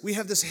spirit. We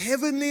have this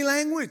heavenly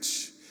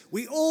language.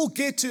 We all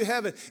get to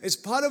have it. It's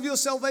part of your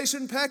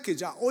salvation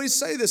package. I always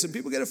say this, and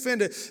people get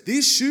offended.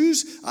 These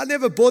shoes, I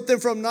never bought them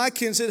from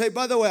Nike and said, "Hey,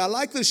 by the way, I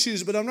like the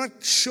shoes, but I'm not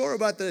sure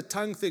about the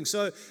tongue thing.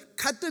 So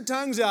cut the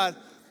tongues out,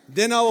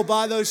 then I will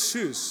buy those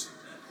shoes."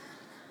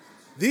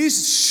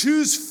 These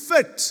shoes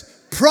fit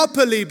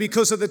properly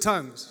because of the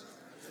tongues.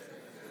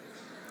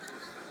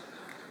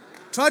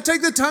 Try to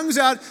take the tongues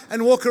out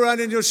and walk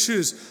around in your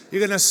shoes. You're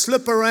going to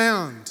slip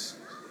around.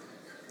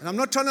 And I'm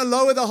not trying to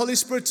lower the Holy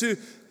Spirit to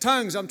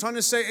tongues. I'm trying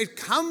to say it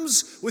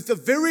comes with the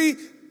very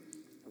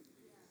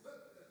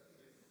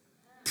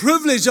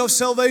privilege of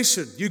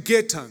salvation. You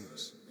get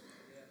tongues.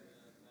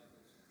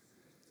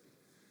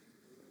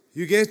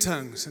 You get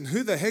tongues. And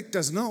who the heck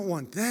does not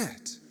want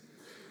that?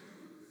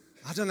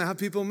 I don't know how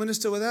people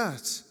minister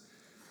without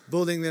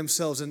building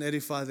themselves and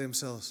edify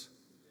themselves.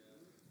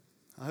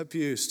 I hope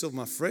you're still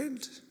my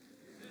friend.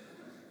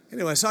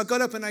 Anyway, so I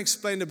got up and I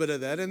explained a bit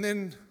of that, and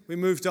then we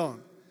moved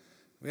on.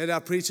 We had our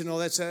preaching and all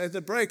that. So at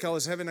the break, I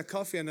was having a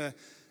coffee, and a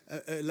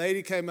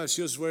lady came up.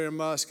 She was wearing a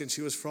mask, and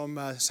she was from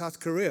South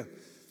Korea.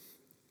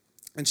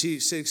 And she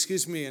said,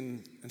 excuse me,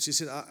 and she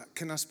said,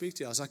 can I speak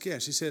to you? I was like, yeah.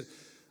 She said,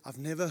 I've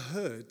never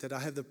heard that I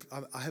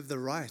have the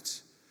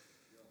right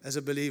as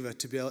a believer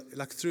to be able,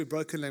 like through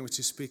broken language,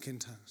 to speak in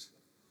tongues.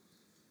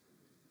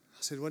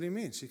 I said, what do you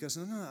mean? She goes,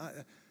 no,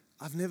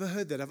 I've never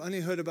heard that. I've only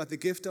heard about the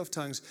gift of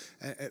tongues,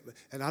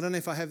 and I don't know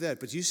if I have that.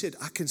 But you said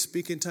I can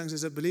speak in tongues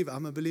as a believer.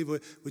 I'm a believer.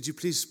 Would you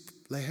please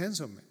lay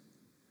hands on me?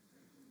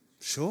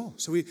 Sure.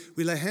 So we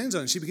lay hands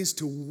on her. She begins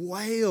to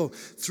wail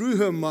through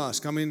her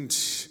mask. I mean,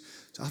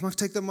 I must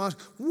take the mask.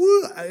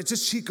 Woo!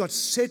 She got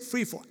set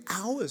free for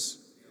hours.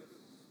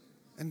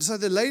 And so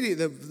the lady,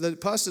 the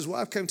pastor's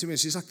wife came to me and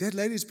she's like, that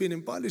lady's been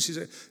in bondage. She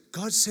said,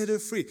 God set her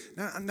free.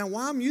 Now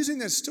why I'm using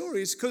that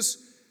story is because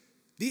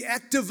the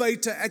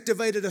activator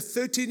activated a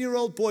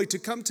 13-year-old boy to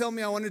come tell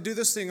me I want to do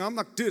this thing. I'm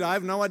like, dude, I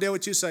have no idea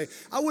what you say.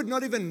 I would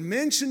not even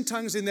mention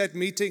tongues in that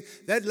meeting.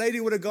 That lady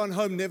would have gone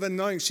home never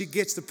knowing she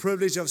gets the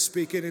privilege of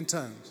speaking in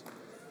tongues.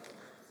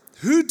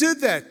 Who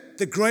did that?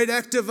 The great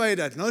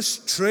activator. No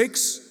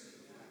tricks.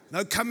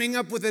 No coming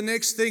up with the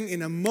next thing.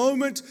 In a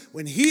moment,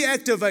 when he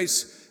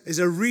activates, is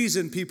a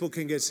reason people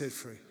can get set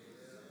free.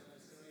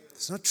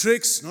 It's not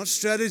tricks, not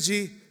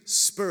strategy,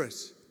 spirit.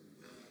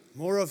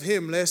 More of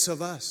him, less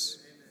of us.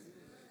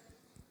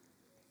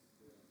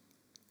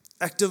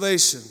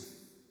 Activation,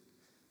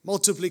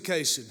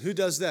 multiplication. Who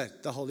does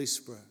that? The Holy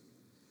Spirit.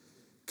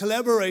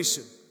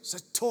 Collaboration. So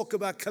talk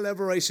about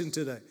collaboration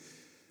today.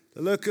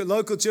 The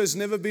local church has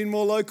never been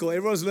more local.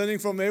 Everyone's learning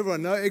from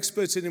everyone. No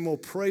experts anymore.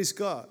 Praise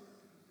God.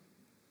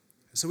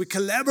 So we're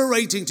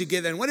collaborating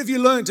together. And what have you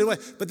learned today?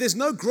 But there's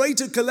no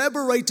greater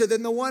collaborator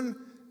than the one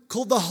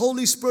called the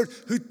Holy Spirit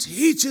who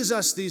teaches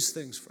us these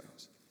things,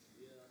 friends.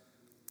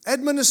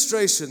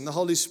 Administration, the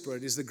Holy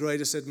Spirit is the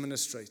greatest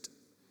administrator.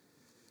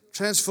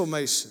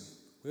 Transformation.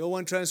 We all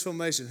want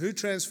transformation. Who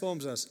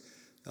transforms us?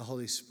 The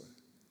Holy Spirit.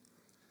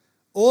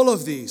 All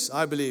of these,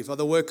 I believe, are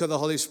the work of the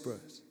Holy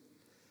Spirit.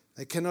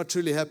 They cannot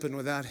truly happen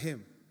without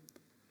him.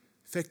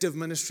 Effective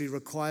ministry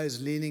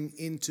requires leaning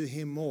into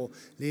him more,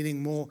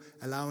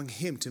 allowing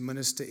him to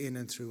minister in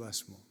and through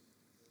us more.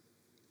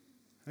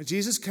 Now,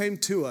 Jesus came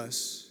to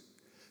us.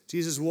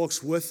 Jesus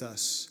walks with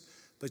us,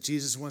 but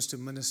Jesus wants to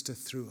minister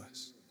through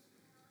us.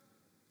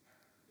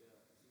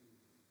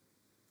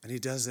 And he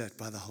does that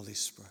by the Holy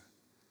Spirit.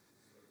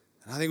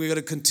 And I think we've got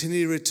to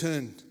continue to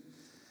return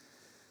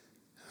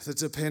with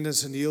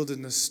dependence and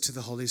yieldedness to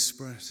the Holy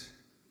Spirit.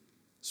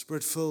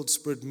 Spirit-filled,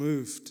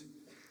 Spirit-moved.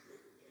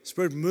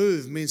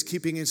 Spirit-moved means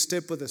keeping in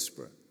step with the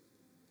Spirit.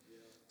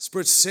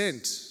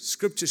 Spirit-sent.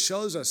 Scripture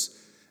shows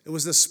us it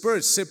was the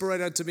Spirit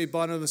separated unto me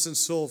Barnabas and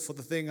Saul for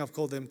the thing I've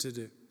called them to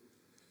do.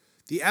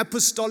 The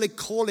apostolic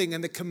calling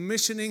and the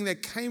commissioning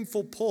that came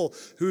for Paul,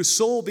 who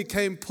Saul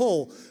became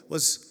Paul,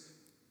 was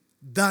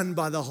done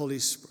by the Holy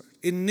Spirit.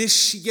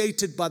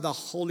 Initiated by the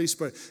Holy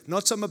Spirit.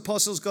 Not some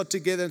apostles got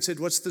together and said,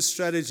 what's the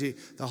strategy?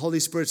 The Holy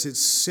Spirit said,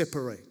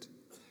 separate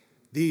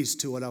these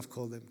to what I've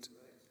called them to.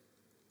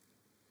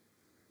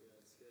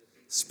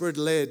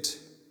 Spirit-led.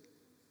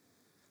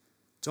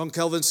 John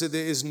Calvin said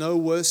there is no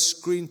worse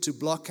screen to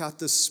block out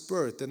the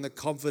Spirit than the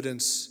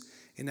confidence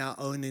in our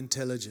own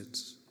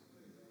intelligence.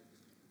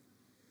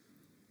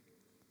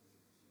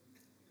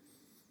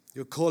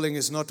 Your calling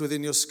is not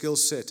within your skill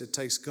set. It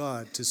takes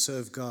God to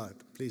serve God.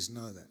 Please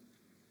know that.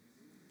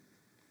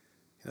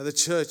 You know, the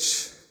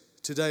church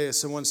today, as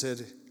someone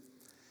said,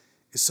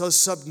 is so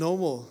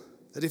subnormal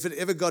that if it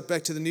ever got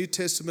back to the New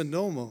Testament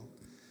normal,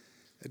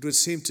 it would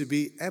seem to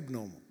be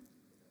abnormal.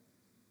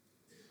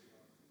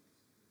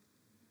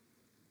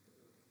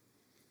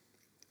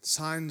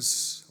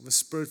 Signs of a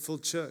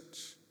spirit-filled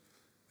church.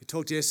 We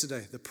talked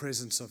yesterday, the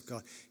presence of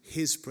God.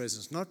 His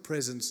presence, not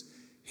presence,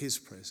 His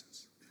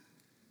presence.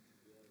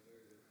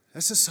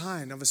 That's a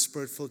sign of a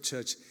spirit-filled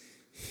church.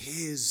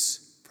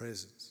 His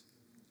presence.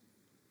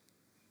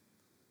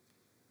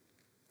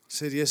 I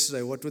said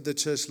yesterday, what would the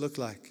church look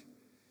like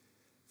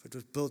if it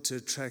was built to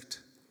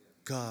attract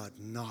God,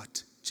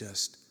 not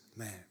just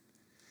man?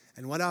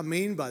 And what I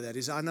mean by that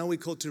is, I know we're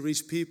called to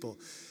reach people,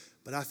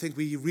 but I think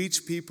we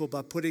reach people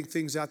by putting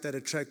things out that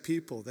attract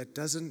people. That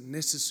doesn't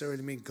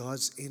necessarily mean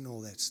God's in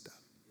all that stuff.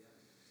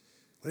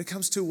 When it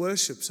comes to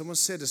worship, someone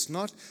said it's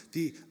not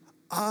the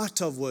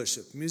art of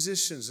worship.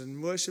 Musicians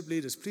and worship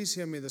leaders, please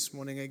hear me this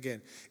morning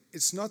again.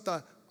 It's not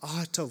the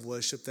art of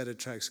worship that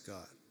attracts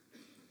God.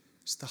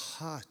 It's the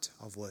heart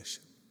of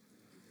worship.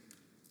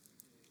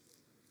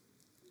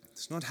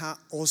 It's not how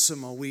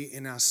awesome are we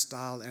in our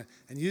style.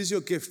 And use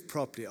your gift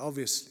properly,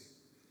 obviously.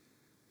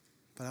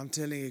 But I'm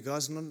telling you,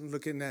 God's not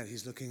looking at that.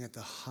 He's looking at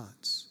the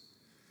hearts.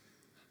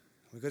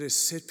 We've got to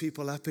set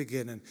people up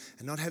again and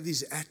not have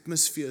these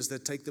atmospheres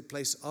that take the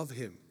place of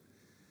Him.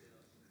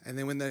 And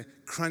then when the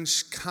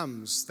crunch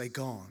comes, they're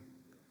gone.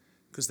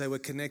 Because they were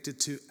connected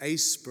to a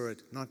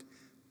spirit, not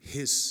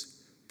His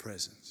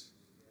presence.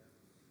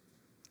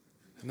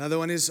 Another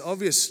one is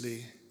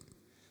obviously,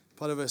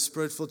 part of a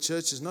spirit-filled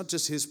church is not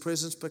just His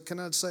presence, but can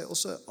I say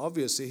also,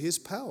 obviously, His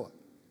power.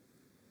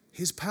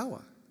 His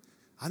power.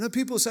 I know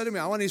people say to me,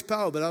 I want His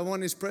power, but I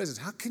want His presence.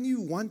 How can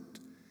you want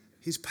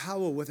His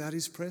power without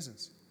His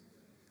presence?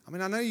 I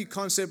mean, I know you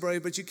can't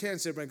separate, but you can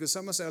separate, because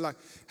some will say, like,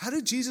 how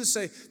did Jesus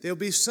say, there'll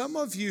be some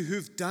of you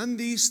who've done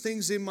these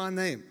things in my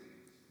name?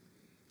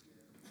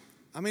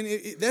 I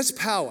mean, that's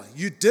power.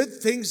 You did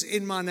things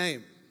in my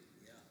name.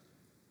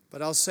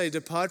 But I'll say,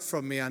 depart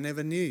from me, I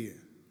never knew you.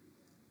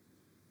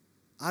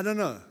 I don't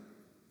know.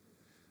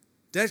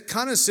 That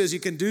kind of says you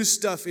can do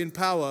stuff in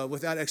power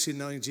without actually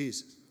knowing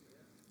Jesus.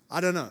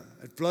 I don't know.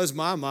 It blows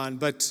my mind,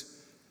 but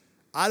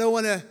I don't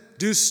want to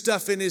do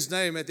stuff in His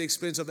name at the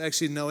expense of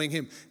actually knowing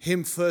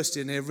Him first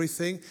in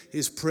everything.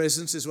 His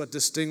presence is what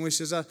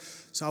distinguishes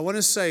us. So I want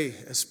to say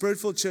a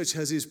Spirit-filled church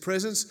has His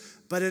presence,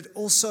 but it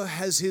also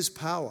has His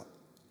power.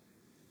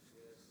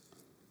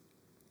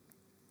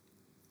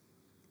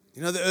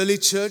 You know, the early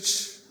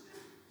church,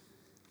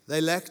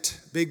 they lacked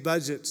big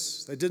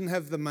budgets. They didn't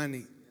have the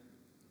money.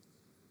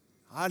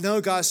 I know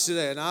guys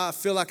today, and I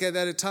feel like that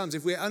at times.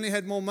 If we only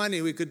had more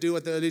money, we could do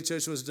what the early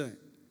church was doing.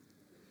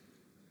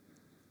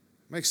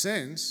 Makes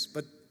sense,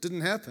 but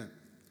didn't happen.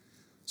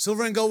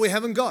 Silver and gold we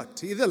haven't got.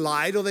 They either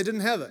lied or they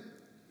didn't have it.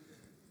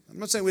 I'm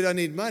not saying we don't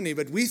need money,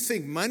 but we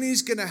think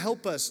money's going to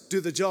help us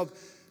do the job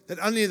that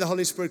only the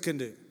Holy Spirit can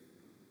do.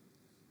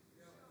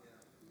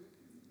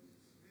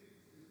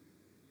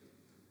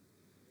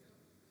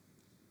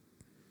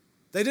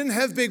 They didn't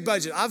have big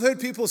budget. I've heard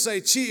people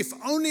say, gee, if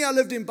only I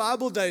lived in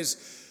Bible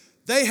days,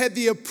 they had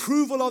the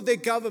approval of their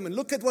government.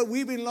 Look at what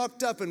we've been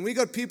locked up, and we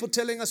got people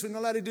telling us we're not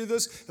allowed to do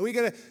this, and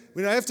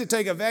we have to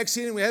take a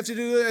vaccine, and we have to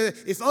do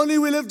if only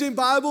we lived in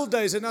Bible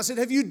days. And I said,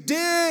 have you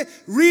dare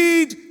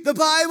read the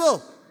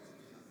Bible?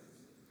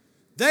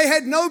 They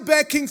had no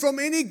backing from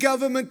any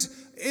government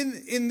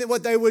in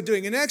what they were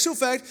doing. In actual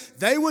fact,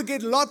 they would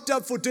get locked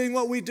up for doing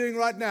what we're doing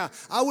right now.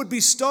 I would be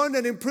stoned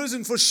and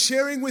imprisoned for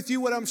sharing with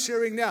you what I'm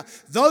sharing now.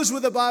 Those were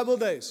the Bible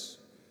days.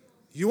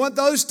 You want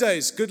those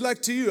days? Good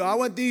luck to you. I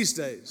want these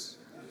days.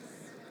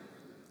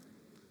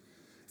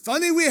 If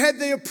only we had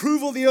the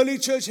approval the early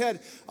church had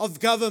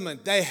of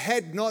government. They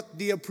had not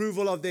the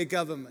approval of their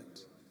government.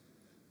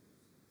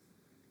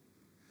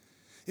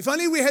 If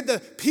only we had the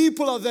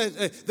people of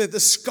the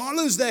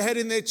scholars they had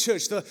in their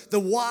church, the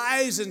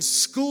wise and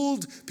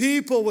schooled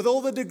people with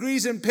all the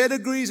degrees and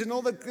pedigrees and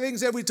all the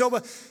things that we talk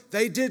about.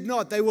 They did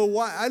not. They were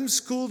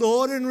unschooled,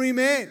 ordinary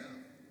men.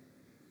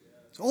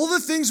 All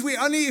the things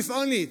if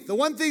only. The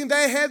one thing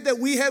they have that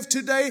we have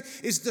today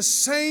is the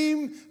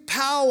same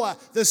power,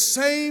 the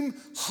same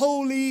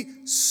Holy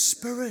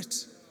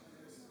Spirit.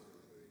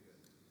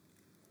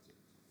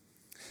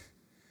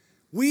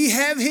 We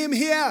have Him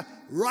here,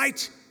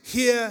 right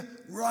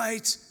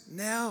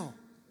now.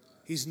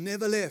 He's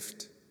never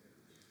left.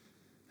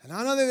 And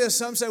I know that there's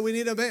some say we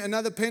need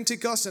another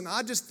Pentecost, and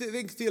I just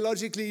think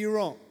theologically you're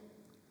wrong.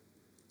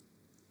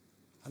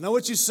 I know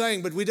what you're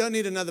saying, but we don't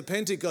need another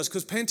Pentecost,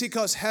 because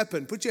Pentecost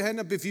happened. Put your hand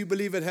up if you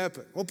believe it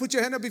happened. Or put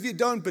your hand up if you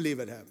don't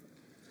believe it happened.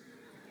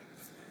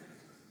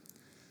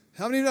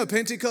 How many know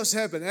Pentecost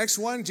happened? Acts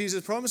 1,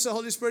 Jesus promised the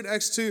Holy Spirit.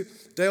 Acts 2,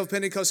 day of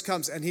Pentecost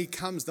comes, and He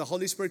comes. The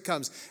Holy Spirit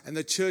comes, and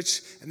the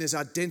church, and there's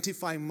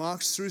identifying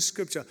marks through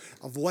Scripture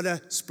of what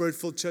a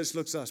Spirit-filled church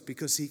looks like,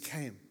 because He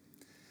came.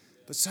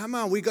 But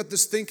somehow we got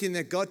this thinking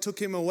that God took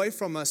Him away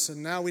from us,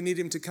 and now we need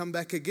Him to come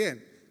back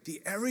again.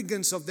 The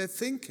arrogance of that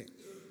thinking.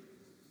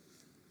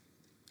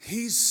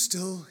 He's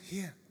still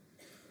here.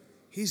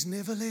 He's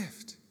never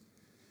left.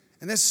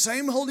 And that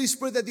same Holy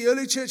Spirit that the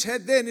early church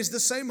had then is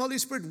the same Holy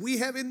Spirit we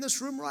have in this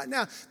room right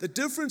now. The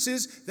difference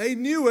is they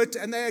knew it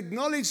and they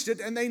acknowledged it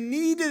and they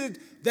needed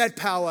that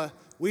power.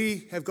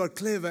 We have got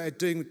clever at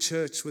doing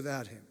church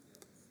without Him.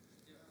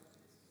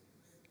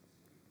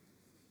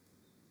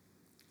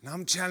 And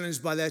I'm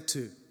challenged by that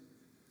too.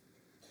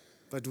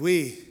 But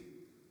we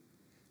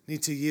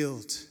need to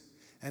yield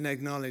and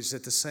acknowledge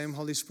that the same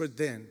Holy Spirit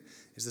then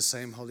is the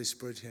same Holy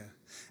Spirit here.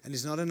 And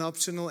He's not an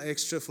optional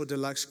extra for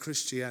deluxe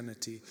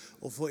Christianity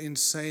or for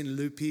insane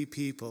loopy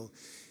people.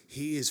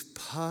 He is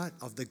part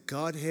of the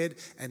Godhead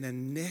and a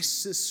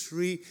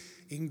necessary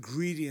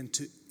ingredient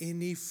to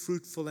any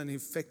fruitful and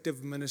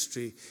effective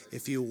ministry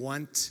if you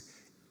want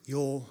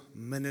your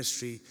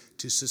ministry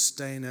to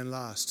sustain and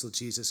last till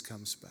Jesus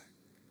comes back.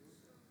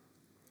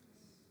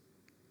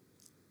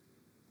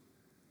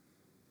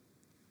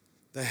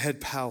 They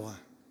had power.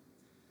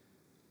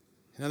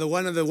 You know,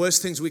 one of the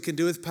worst things we can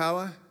do with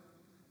power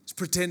is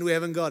pretend we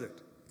haven't got it.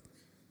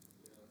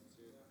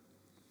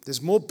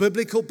 There's more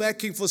biblical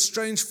backing for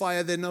strange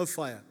fire than no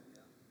fire.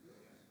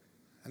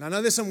 And I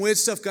know there's some weird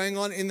stuff going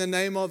on in the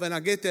name of, and I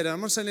get that. And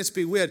I'm not saying let's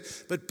be weird,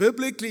 but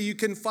biblically you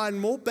can find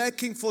more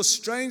backing for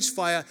strange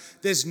fire.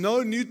 There's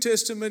no New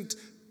Testament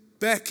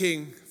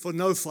backing for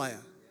no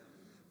fire.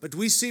 But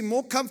we seem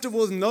more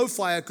comfortable with no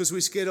fire because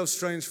we're scared of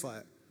strange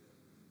fire.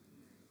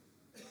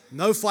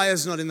 No fire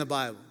is not in the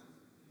Bible.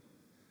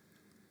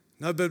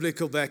 No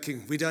biblical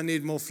backing. We don't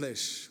need more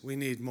flesh. We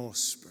need more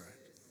Spirit.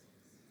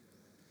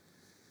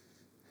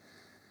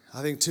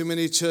 I think too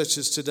many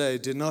churches today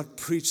do not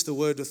preach the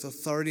word with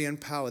authority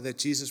and power that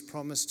Jesus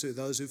promised to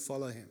those who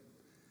follow Him.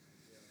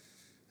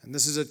 And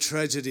this is a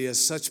tragedy, as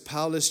such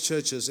powerless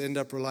churches end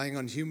up relying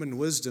on human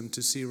wisdom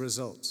to see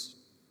results.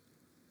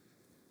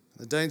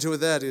 The danger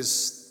with that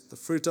is the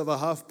fruit of a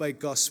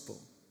half-baked gospel,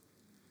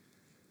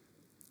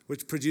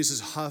 which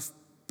produces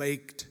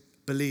half-baked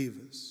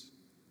believers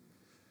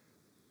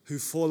who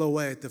fall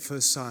away at the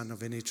first sign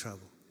of any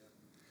trouble.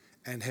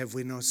 And have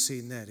we not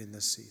seen that in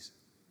this season?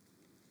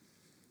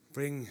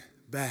 Bring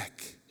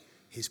back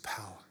His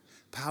power.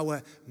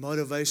 Power,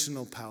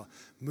 motivational power,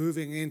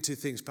 moving into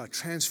things, power,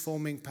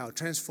 transforming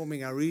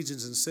our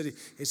regions and city.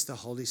 It's the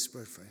Holy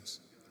Spirit,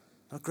 friends.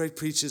 Not great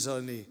preachers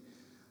only,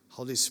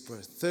 Holy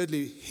Spirit.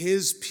 Thirdly,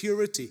 His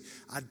purity.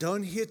 I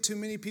don't hear too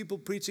many people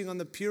preaching on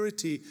the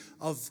purity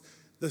of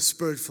the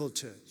Spirit-filled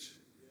church.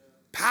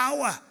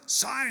 Power,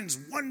 signs,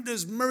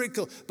 wonders,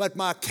 miracle, but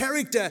my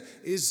character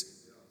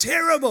is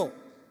terrible.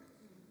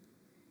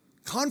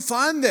 Can't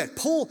find that.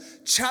 Paul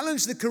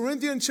challenged the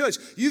Corinthian church.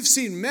 You've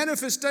seen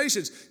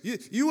manifestations.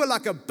 You were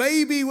like a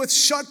baby with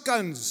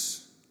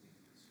shotguns.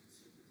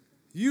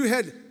 You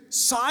had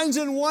signs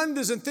and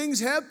wonders and things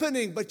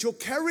happening, but your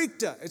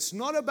character, it's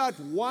not about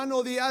one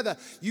or the other.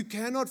 You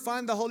cannot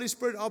find the Holy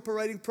Spirit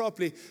operating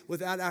properly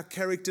without our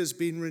characters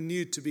being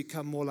renewed to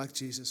become more like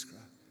Jesus Christ.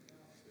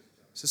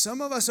 So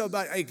some of us are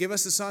about, hey, give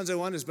us the signs and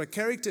wonders, but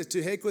character,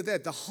 to heck with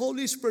that. The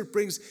Holy Spirit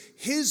brings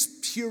His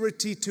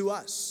purity to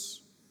us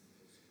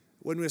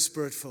when we're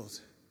Spirit-filled.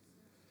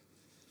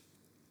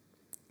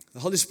 The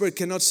Holy Spirit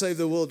cannot save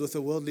the world with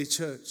a worldly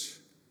church.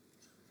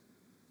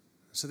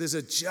 So there's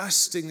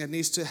adjusting that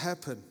needs to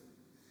happen.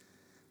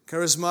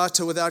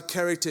 Charismata without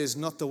character is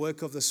not the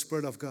work of the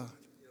Spirit of God.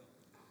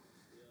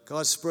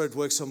 God's Spirit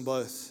works on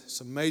both. It's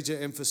a major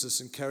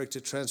emphasis in character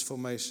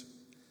transformation.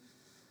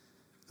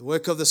 The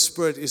work of the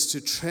Spirit is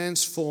to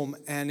transform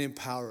and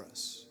empower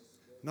us.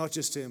 Not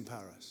just to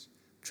empower us,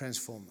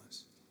 transform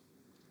us.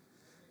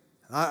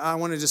 I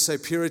want to just say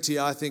purity,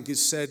 I think,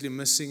 is sadly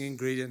missing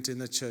ingredient in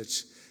the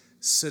church.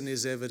 Sin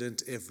is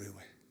evident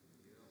everywhere.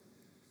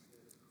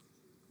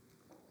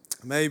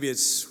 Maybe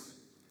it's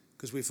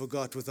because we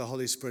forgot with the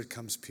Holy Spirit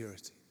comes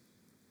purity.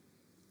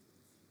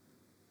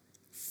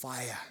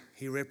 Fire.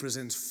 He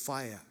represents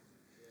fire.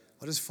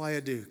 What does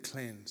fire do?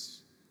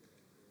 Cleanse.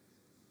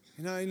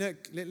 You know,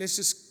 let's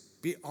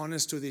just be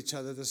honest with each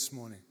other this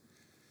morning.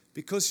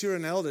 Because you're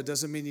an elder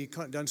doesn't mean you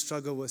don't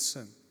struggle with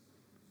sin.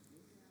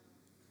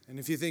 And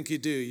if you think you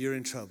do, you're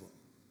in trouble.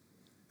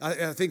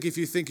 I think if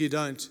you think you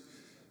don't,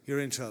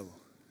 you're in trouble.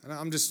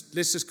 And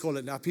let's just call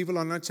it now. People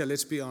are not here,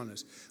 let's be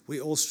honest. We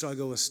all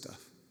struggle with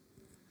stuff.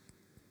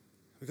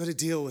 We've got to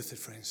deal with it,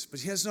 friends.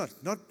 But here's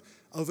not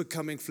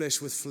overcoming flesh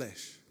with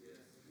flesh.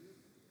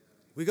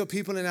 We got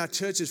people in our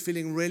churches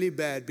feeling really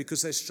bad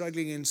because they're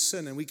struggling in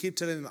sin, and we keep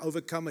telling them,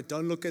 overcome it,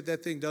 don't look at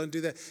that thing, don't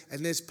do that.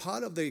 And there's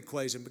part of the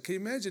equation. But can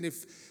you imagine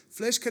if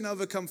flesh can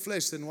overcome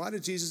flesh, then why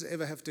did Jesus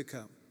ever have to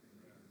come?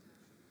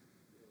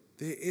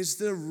 There is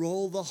the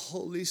role the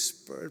Holy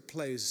Spirit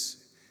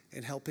plays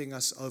in helping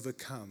us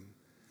overcome,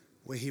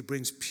 where He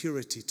brings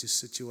purity to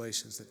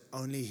situations that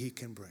only He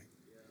can bring.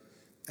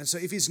 And so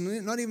if He's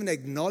not even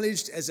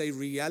acknowledged as a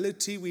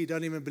reality we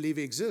don't even believe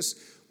He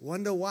exists,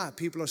 wonder why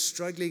people are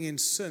struggling in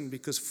sin,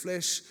 because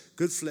flesh,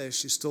 good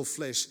flesh, is still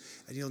flesh,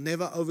 and you'll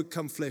never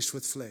overcome flesh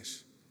with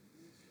flesh.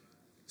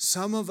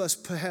 Some of us,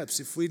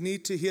 perhaps, if we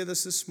need to hear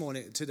this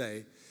morning,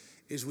 today,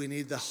 is we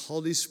need the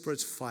Holy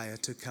Spirit's fire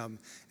to come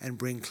and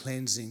bring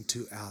cleansing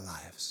to our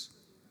lives.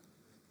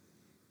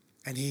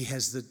 And He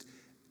has the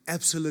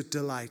absolute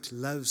delight,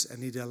 loves,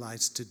 and He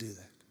delights to do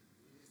that.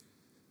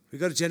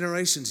 We've got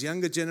generations,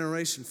 younger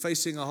generation,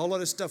 facing a whole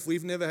lot of stuff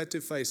we've never had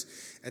to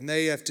face. And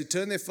they have to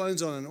turn their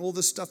phones on and all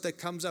the stuff that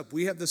comes up.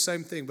 We have the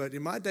same thing. But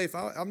in my day,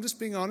 I'm just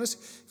being honest,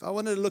 if I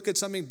wanted to look at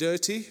something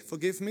dirty,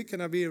 forgive me,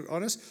 can I be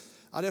honest?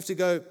 I'd have to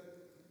go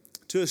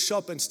to a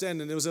shop and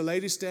stand. And there was a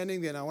lady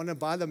standing there, and I want to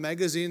buy the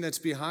magazine that's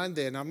behind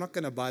there. And I'm not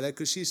going to buy that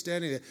because she's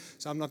standing there.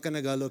 So I'm not going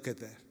to go look at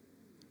that.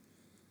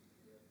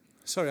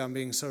 Sorry, I'm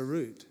being so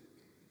rude.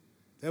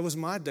 That was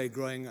my day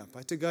growing up. I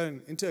had to go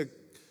into a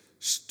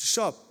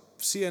shop,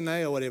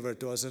 CNA or whatever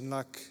it was, and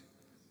like,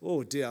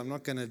 oh dear, I'm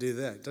not going to do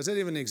that. Does that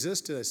even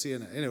exist today,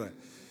 CNA? Anyway.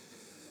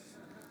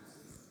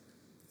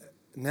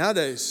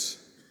 Nowadays,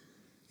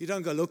 you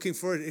don't go looking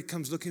for it, it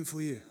comes looking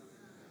for you.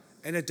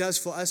 And it does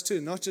for us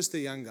too, not just the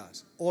young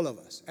guys, all of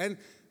us. And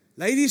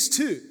ladies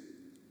too.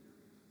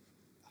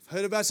 I've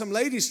heard about some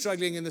ladies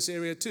struggling in this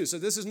area too. So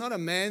this is not a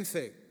man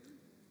thing.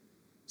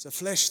 It's a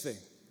flesh thing.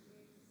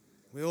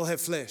 We all have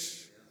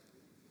flesh.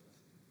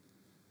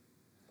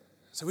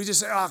 So we just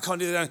say, I can't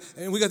do that.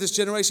 And we got this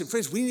generation.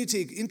 Friends, we need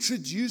to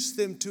introduce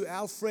them to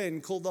our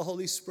friend called the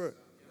Holy Spirit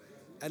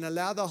and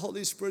allow the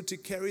Holy Spirit to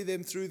carry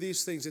them through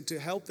these things and to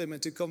help them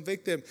and to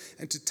convict them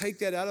and to take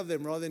that out of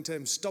them rather than tell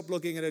them, stop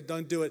looking at it,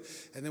 don't do it.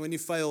 And then when you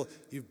fail,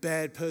 you're a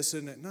bad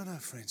person. No,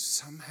 friends,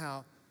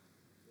 somehow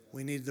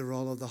we need the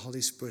role of the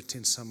Holy Spirit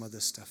in some of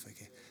this stuff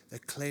again. The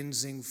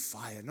cleansing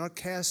fire, not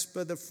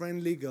Casper, the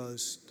friendly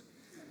ghost.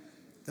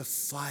 The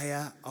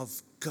fire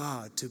of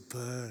God to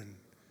burn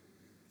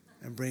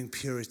and bring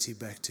purity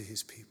back to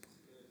His people.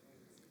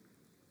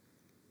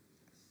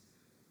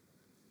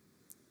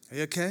 Are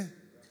you okay?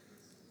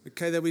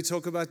 Okay that we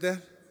talk about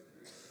that?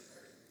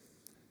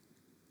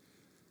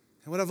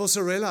 And what I've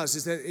also realized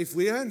is that if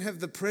we don't have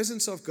the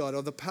presence of God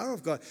or the power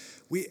of God,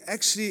 we're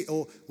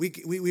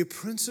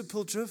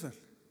principle driven.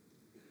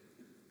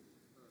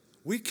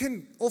 We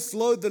can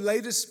offload the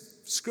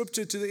latest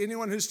scripture to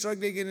anyone who's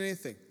struggling in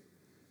anything.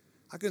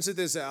 I can sit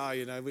there and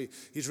say,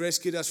 He's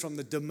rescued us from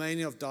the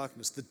dominion of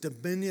darkness, the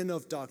dominion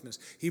of darkness.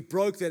 He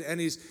broke that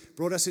and He's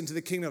brought us into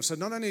the kingdom. So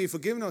not only He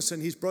forgiven our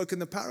sin, He's broken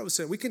the power of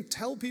sin. We can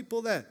tell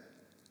people that.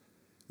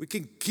 We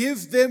can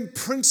give them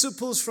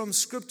principles from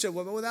Scripture.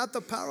 But without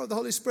the power of the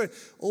Holy Spirit,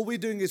 all we're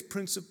doing is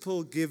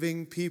principle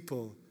giving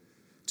people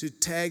to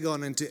tag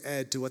on and to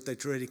add to what they're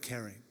already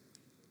carrying.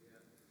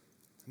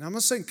 And I'm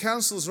not saying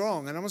counsel's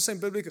wrong, and I'm not saying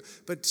biblical,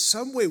 but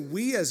somewhere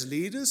we as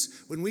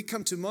leaders, when we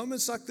come to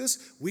moments like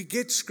this, we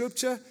get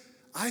Scripture.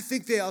 I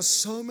think there are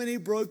so many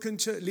broken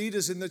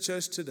leaders in the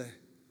church today.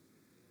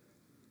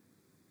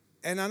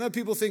 And I know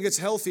people think it's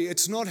healthy.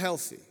 It's not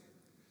healthy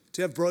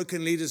to have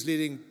broken leaders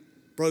leading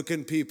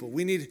broken people.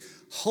 We need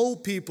whole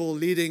people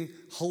leading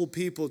whole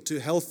people to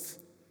health.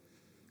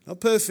 Not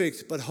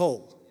perfect, but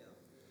whole.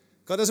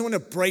 God doesn't want to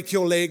break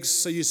your legs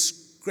so you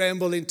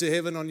scramble into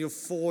heaven on your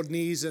 4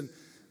 knees, and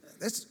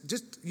that's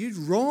just, you're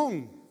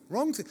wrong.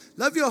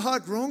 Love your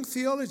heart, wrong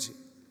theology.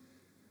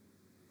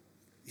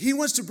 He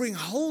wants to bring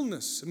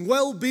wholeness and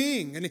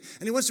well-being, and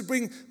He wants to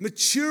bring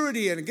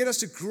maturity and get us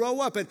to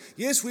grow up. And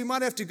yes, we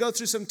might have to go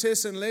through some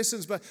tests and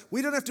lessons, but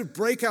we don't have to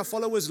break our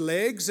followers'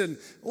 legs and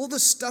all the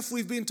stuff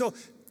we've been taught.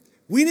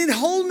 We need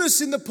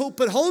wholeness in the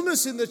pulpit,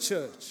 wholeness in the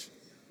church.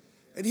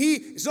 And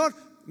it's not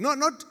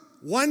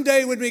one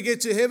day when we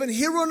get to heaven,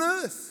 here on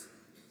earth.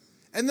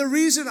 And the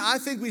reason I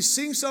think we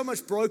sing so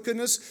much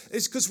brokenness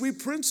is because we're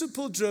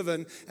principle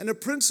driven, and a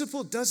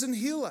principle doesn't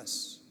heal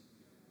us.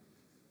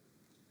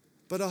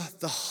 But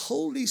the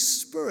Holy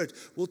Spirit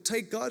will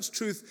take God's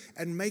truth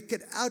and make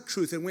it our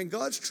truth. And when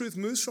God's truth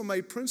moves from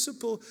a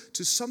principle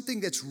to something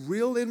that's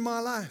real in my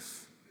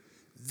life,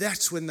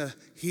 that's when the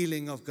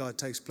healing of God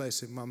takes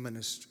place in my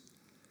ministry.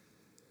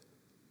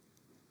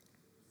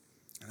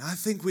 And I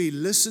think we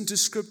listen to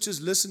scriptures,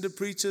 listen to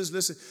preachers,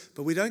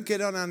 but we don't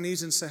get on our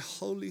knees and say,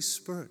 Holy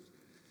Spirit,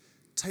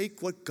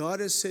 take what God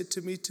has said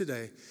to me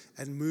today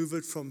and move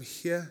it from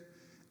here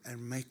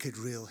and make it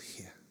real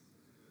here.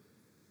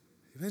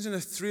 Imagine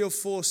if 3 or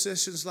 4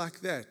 sessions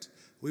like that,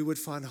 we would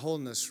find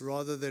wholeness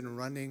rather than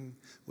running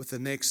with the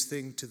next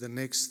thing to the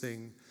next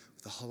thing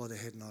with the whole of the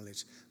head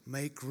knowledge.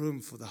 Make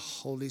room for the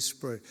Holy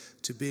Spirit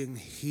to bring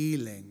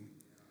healing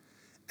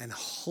and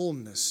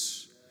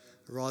wholeness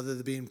rather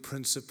than being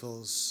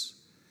principles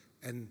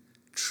and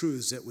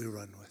truths that we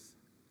run with.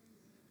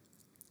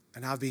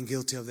 And I've been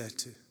guilty of that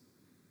too.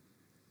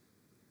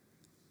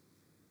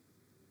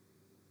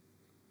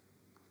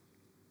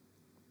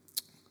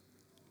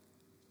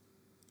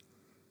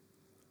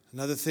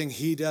 Another thing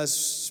He does,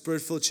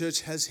 Spirit-filled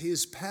church, has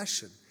His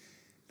passion.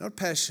 Not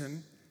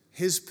passion,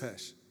 His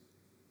passion.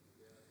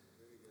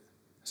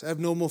 It's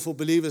abnormal for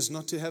believers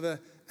not to have an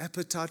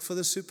appetite for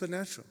the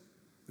supernatural.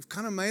 We've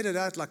kind of made it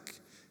out like,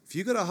 if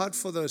you got a heart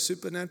for the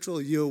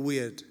supernatural, you're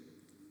weird.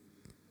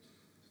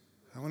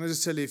 I want to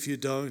just tell you, if you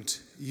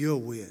don't, you're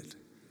weird.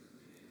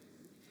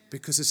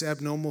 Because it's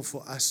abnormal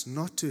for us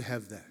not to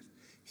have that.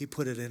 He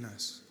put it in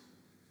us.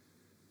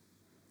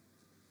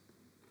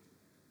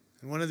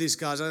 And one of these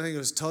guys, I think it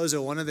was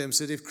Tozer, one of them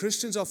said, if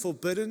Christians are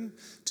forbidden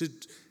to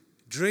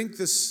drink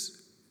the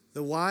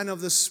wine of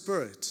the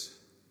Spirit,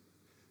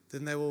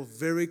 then they will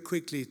very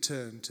quickly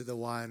turn to the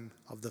wine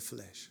of the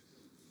flesh.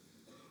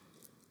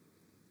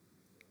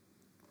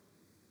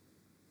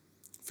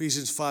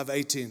 Ephesians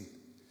 5:18,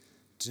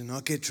 do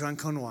not get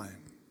drunk on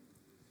wine,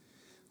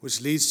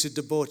 which leads to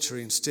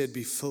debauchery. Instead,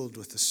 be filled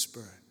with the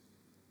Spirit.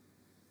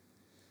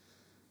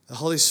 The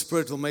Holy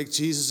Spirit will make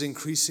Jesus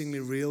increasingly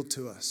real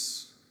to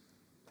us.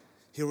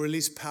 He'll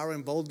release power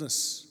and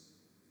boldness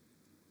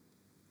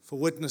for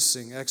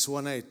witnessing, Acts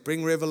 1:8.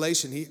 Bring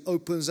revelation. He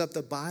opens up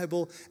the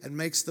Bible and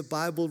makes the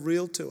Bible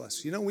real to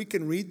us. You know, we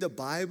can read the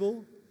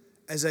Bible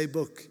as a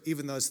book,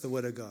 even though it's the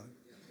Word of God.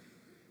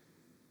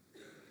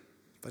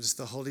 But it's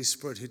the Holy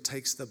Spirit who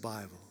takes the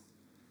Bible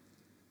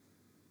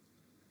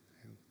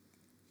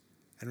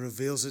and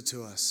reveals it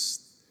to us,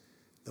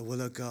 the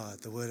will of God,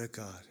 the Word of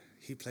God.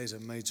 He plays a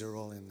major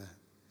role in that.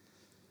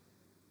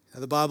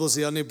 Now, the Bible is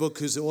the only book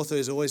whose author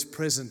is always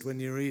present when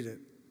you read it.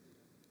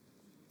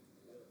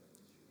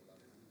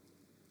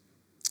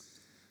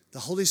 The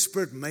Holy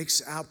Spirit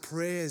makes our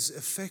prayers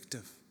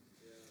effective.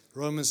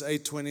 Romans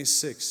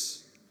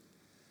 8:26.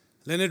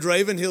 Leonard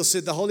Ravenhill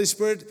said, the Holy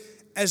Spirit,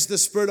 as the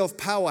Spirit of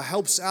power,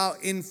 helps our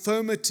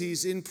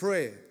infirmities in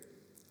prayer.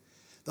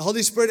 The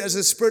Holy Spirit, as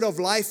the Spirit of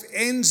life,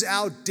 ends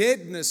our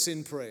deadness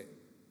in prayer.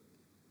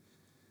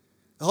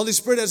 The Holy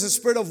Spirit, as the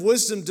Spirit of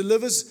wisdom,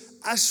 delivers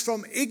us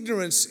from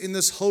ignorance in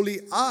this holy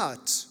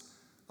art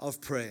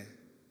of prayer.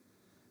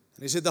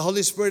 And he said, the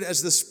Holy Spirit,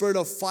 as the Spirit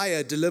of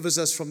fire, delivers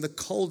us from the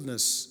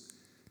coldness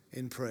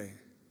in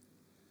prayer.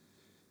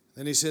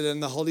 Then he said,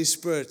 and the Holy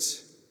Spirit,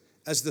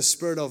 as the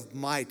Spirit of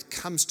might,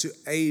 comes to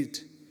aid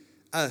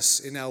us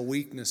in our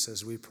weakness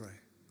as we pray.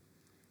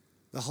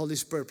 The Holy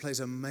Spirit plays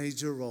a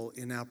major role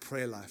in our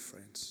prayer life,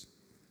 friends.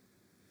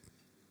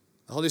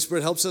 The Holy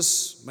Spirit helps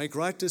us make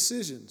right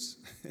decisions.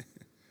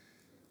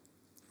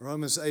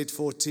 Romans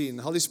 8:14.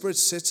 The Holy Spirit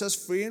sets us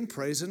free in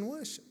praise and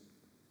worship.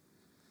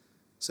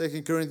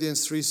 2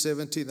 Corinthians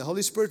 3:17. The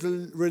Holy Spirit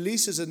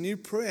releases a new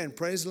prayer and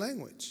praise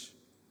language.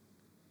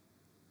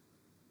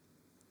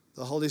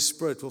 The Holy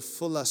Spirit will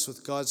fill us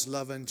with God's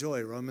love and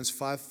joy. Romans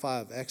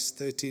 5:5, Acts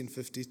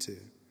 13:52.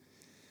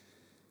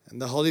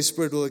 And the Holy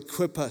Spirit will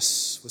equip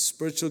us with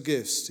spiritual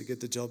gifts to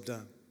get the job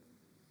done.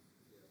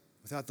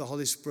 Without the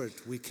Holy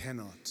Spirit, we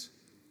cannot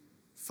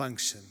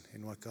function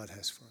in what God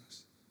has for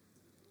us.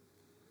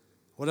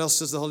 What else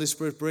does the Holy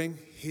Spirit bring?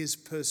 His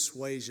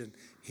persuasion,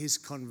 His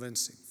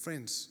convincing.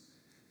 Friends,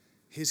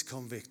 His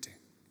convicting.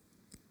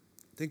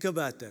 Think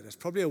about that. It's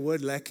probably a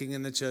word lacking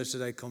in the church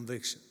today,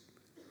 conviction.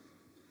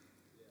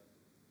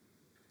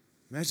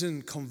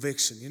 Imagine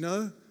conviction. You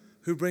know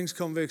who brings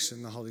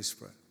conviction? The Holy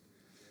Spirit.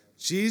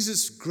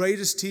 Jesus'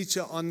 greatest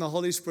teacher on the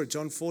Holy Spirit,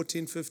 John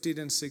 14:15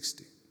 and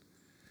 16.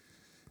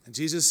 And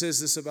Jesus says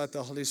this about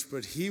the Holy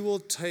Spirit. He will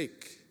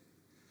take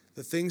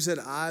the things that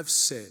I've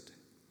said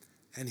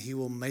and He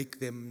will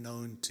make them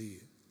known to you.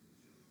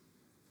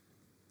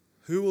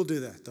 Who will do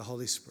that? The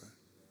Holy Spirit.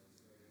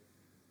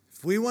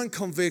 If we want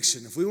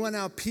conviction, if we want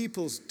our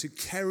people to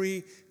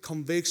carry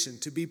conviction,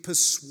 to be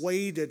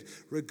persuaded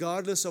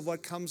regardless of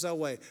what comes our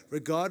way,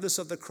 regardless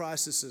of the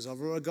crises,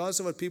 regardless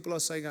of what people are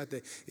saying out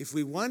there, if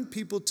we want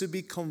people to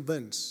be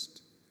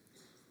convinced,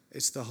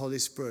 it's the Holy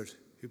Spirit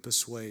who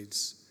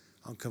persuades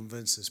and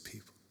convinces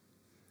people.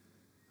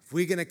 If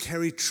we're going to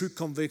carry true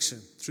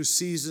conviction through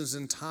seasons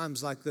and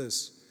times like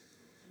this,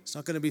 it's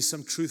not going to be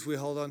some truth we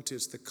hold on to.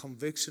 It's the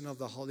conviction of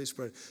the Holy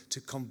Spirit to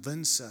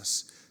convince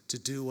us to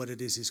do what it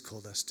is He's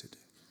called us to do.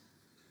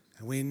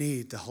 And we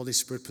need the Holy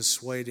Spirit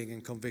persuading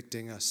and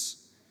convicting us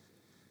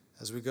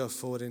as we go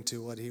forward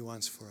into what He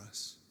wants for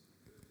us.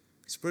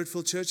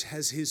 Spirit-filled church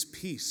has His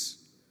peace.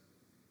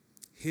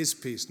 His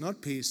peace,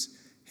 not peace,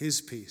 His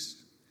peace.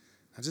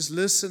 Now just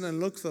listen and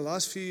look for the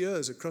last few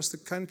years across the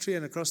country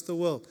and across the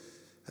world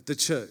at the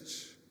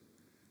church.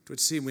 It would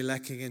seem we're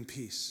lacking in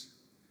peace.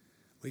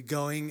 We're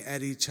going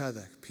at each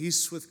other.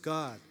 Peace with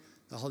God,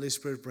 the Holy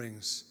Spirit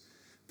brings.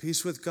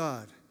 Peace with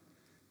God.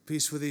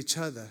 Peace with each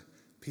other,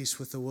 peace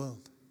with the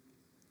world.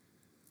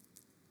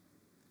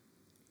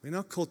 We're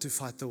not called to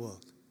fight the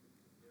world.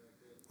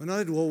 We're not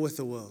at war with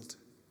the world.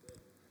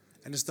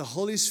 And it's the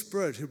Holy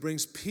Spirit who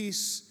brings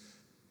peace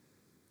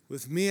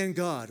with me and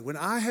God. When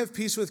I have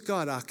peace with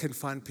God, I can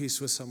find peace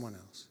with someone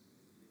else.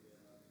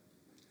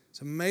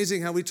 It's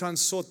amazing how we try and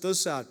sort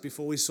this out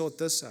before we sort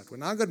this out.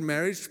 When I got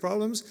marriage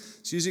problems,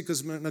 it's usually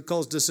because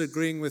Nicole's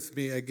disagreeing with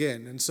me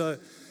again. And so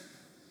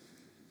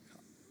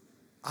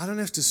I don't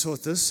have to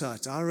sort this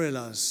out. I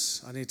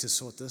realize I need to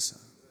sort this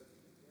out.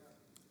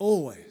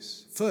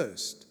 Always.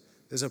 First,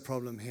 there's a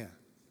problem here.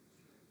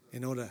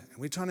 And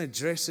we're trying to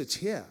address it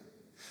here.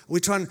 We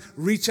try and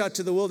reach out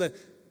to the world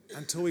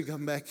until we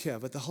come back here.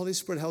 But the Holy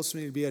Spirit helps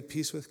me to be at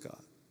peace with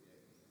God,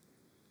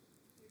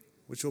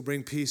 which will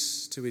bring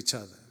peace to each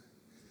other,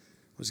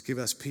 which will give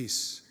us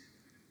peace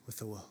with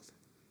the world.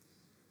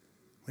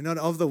 We're not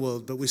of the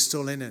world, but we're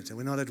still in it, and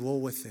we're not at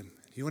war with them.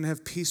 You want to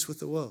have peace with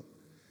the world?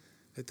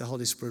 Let the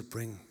Holy Spirit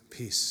bring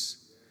peace.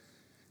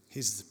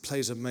 He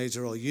plays a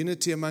major role.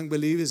 Unity among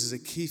believers is a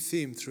key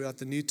theme throughout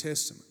the New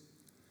Testament.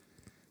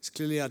 It's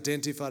clearly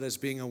identified as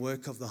being a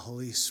work of the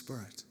Holy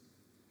Spirit.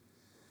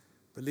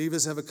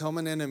 Believers have a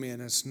common enemy,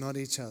 and it's not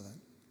each other.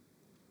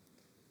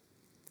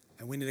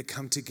 And we need to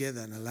come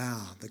together and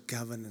allow the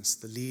governance,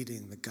 the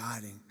leading, the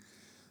guiding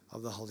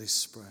of the Holy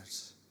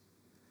Spirit.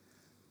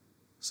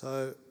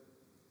 So,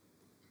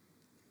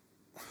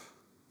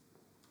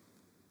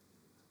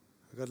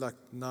 I've got like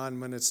 9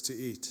 minutes to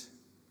eat.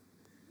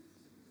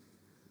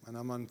 And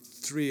I'm on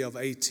 3 of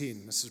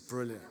 18. This is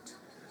brilliant.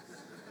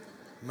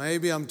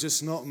 Maybe I'm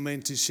just not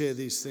meant to share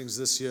these things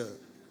this year.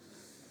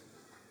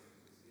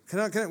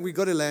 We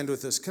got to land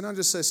with this. Can I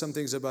just say some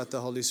things about the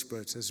Holy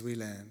Spirit as we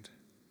land?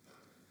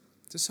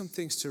 Just some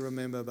things to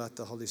remember about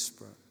the Holy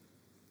Spirit.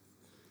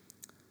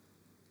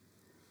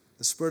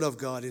 The Spirit of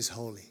God is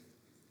holy.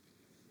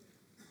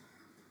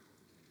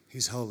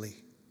 He's holy.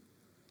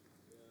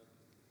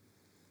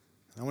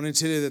 I want to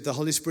tell you that the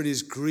Holy Spirit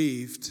is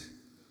grieved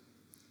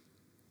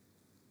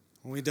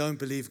when we don't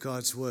believe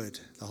God's word.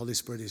 The Holy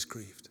Spirit is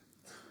grieved.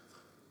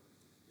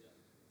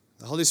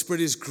 The Holy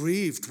Spirit is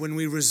grieved when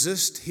we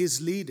resist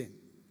His leading.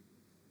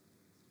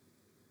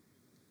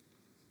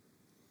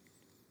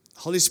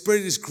 The Holy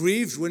Spirit is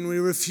grieved when we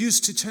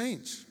refuse to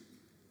change.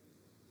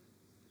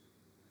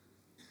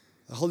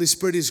 The Holy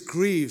Spirit is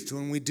grieved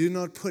when we do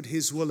not put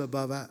His will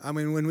above ours.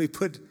 When we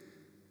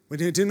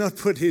do not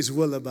put His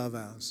will above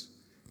ours,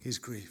 He's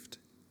grieved.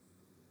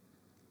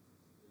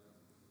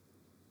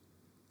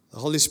 The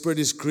Holy Spirit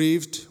is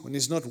grieved when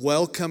He's not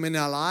welcome in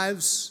our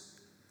lives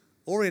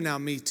or in our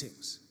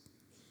meetings.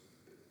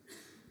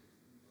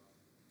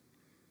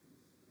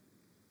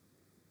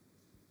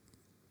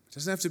 He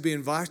doesn't have to be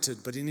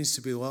invited, but He needs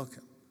to be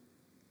welcome.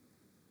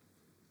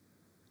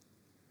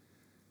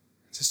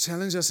 Just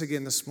challenge us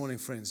again this morning,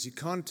 friends. You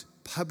can't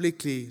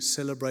publicly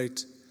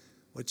celebrate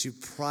what you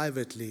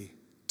privately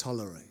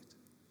tolerate.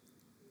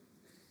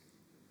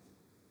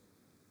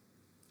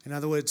 In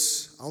other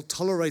words, I'll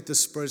tolerate the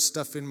Spirit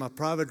stuff in my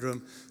private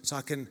room so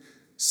I can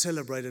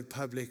celebrate it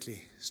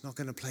publicly. He's not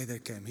going to play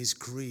that game. He's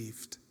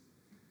grieved.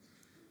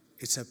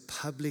 It's a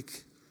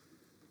public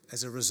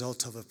as a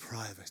result of a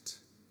private.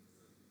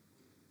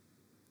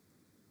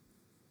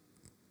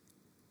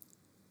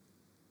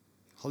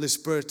 Holy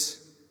Spirit,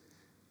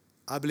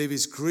 I believe,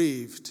 is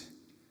grieved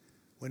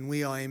when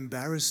we are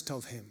embarrassed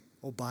of Him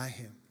or by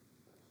Him.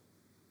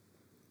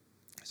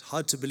 It's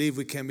hard to believe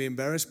we can be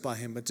embarrassed by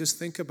Him, but just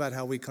think about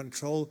how we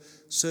control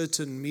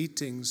certain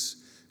meetings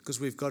because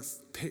we've got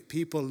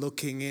people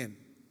looking in.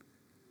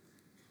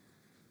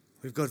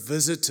 We've got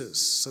visitors,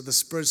 so the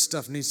Spirit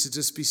stuff needs to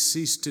just be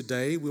ceased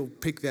today. We'll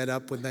pick that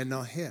up when they're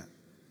not here.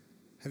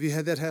 Have you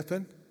had that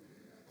happen?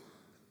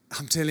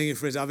 I'm telling you,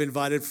 friends, I've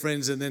invited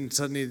friends and then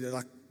suddenly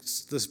like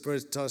the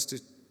Spirit starts to,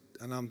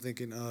 and I'm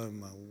thinking, oh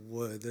my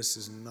word, this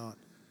is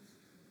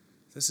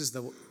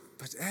the,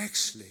 but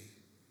actually,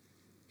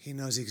 He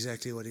knows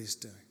exactly what He's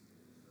doing.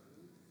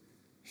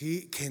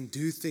 He can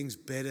do things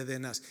better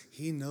than us.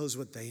 He knows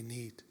what they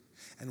need.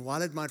 And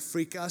while it might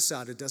freak us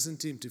out, it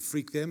doesn't seem to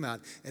freak them out.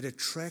 It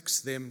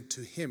attracts them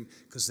to Him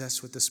because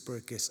that's what the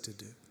Spirit gets to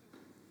do.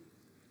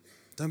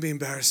 Don't be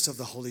embarrassed of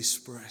the Holy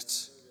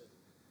Spirit.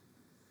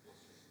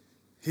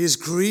 He is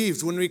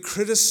grieved when we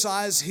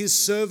criticize His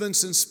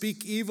servants and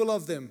speak evil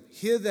of them.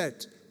 Hear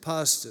that,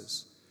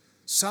 pastors.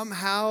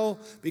 Somehow,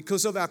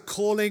 because of our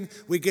calling,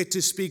 we get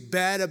to speak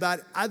bad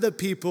about other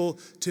people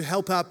to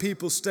help our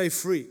people stay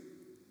free.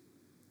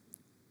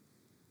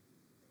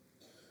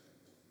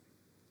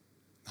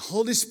 The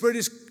Holy Spirit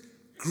is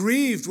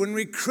grieved when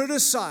we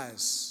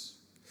criticize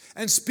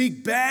and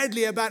speak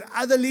badly about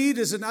other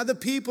leaders and other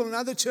people and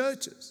other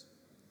churches.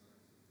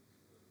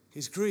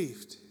 He's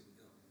grieved.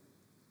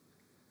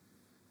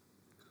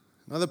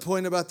 Another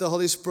point about the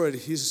Holy Spirit,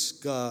 He's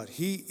God.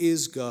 He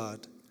is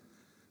God.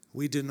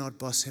 We do not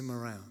boss Him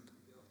around.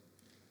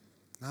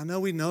 Now, I know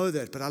we know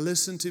that, but I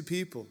listen to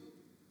people.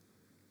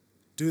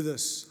 Do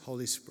this,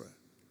 Holy Spirit.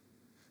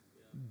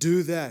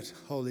 Do that,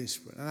 Holy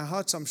Spirit. And our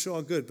hearts, I'm sure,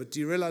 are good, but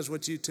do you realize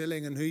what you're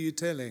telling and who you're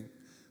telling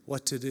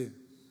what to do?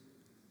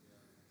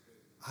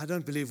 I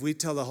don't believe we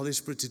tell the Holy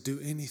Spirit to do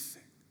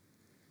anything.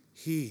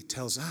 He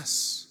tells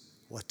us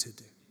what to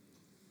do.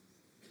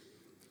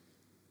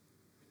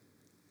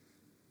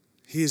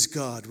 He is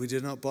God. We do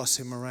not boss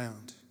Him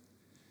around.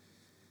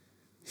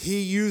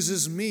 He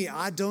uses me.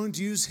 I don't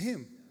use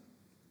Him.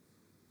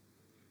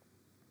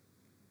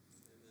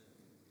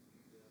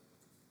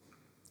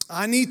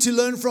 I need to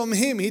learn from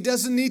Him. He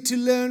doesn't need to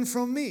learn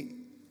from me.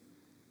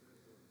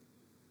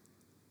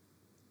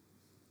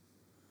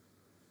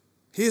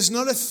 He is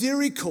not a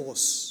theory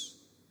course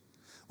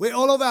where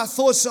all of our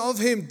thoughts of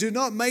Him do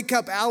not make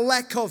up our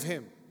lack of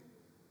Him.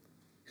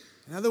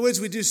 In other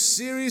words, we do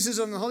series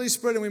on the Holy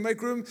Spirit and we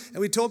make room and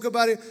we talk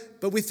about it,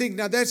 but we think,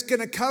 now that's going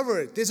to cover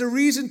it. There's a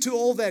reason to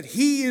all that.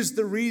 He is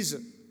the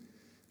reason.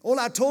 All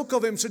our talk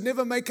of Him should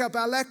never make up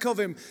our lack of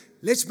Him.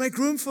 Let's make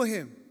room for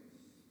Him.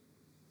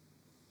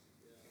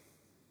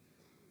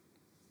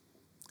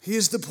 He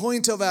is the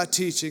point of our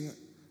teaching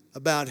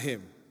about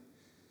Him.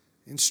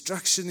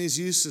 Instruction is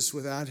useless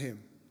without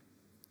Him.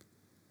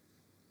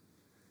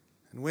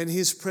 And when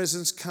His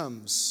presence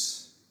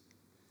comes,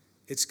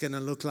 it's going to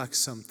look like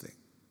something.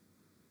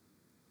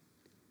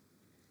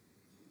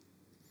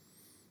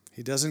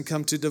 He doesn't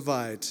come to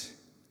divide,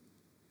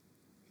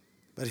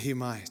 but He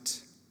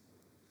might.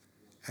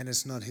 And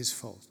it's not His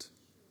fault.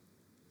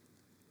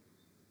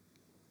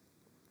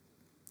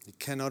 You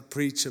cannot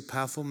preach a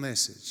powerful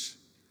message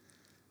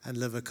and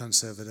live a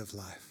conservative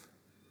life.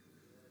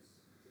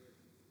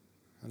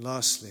 And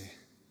lastly,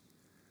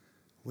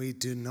 we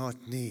do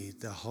not need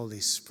the Holy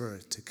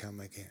Spirit to come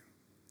again.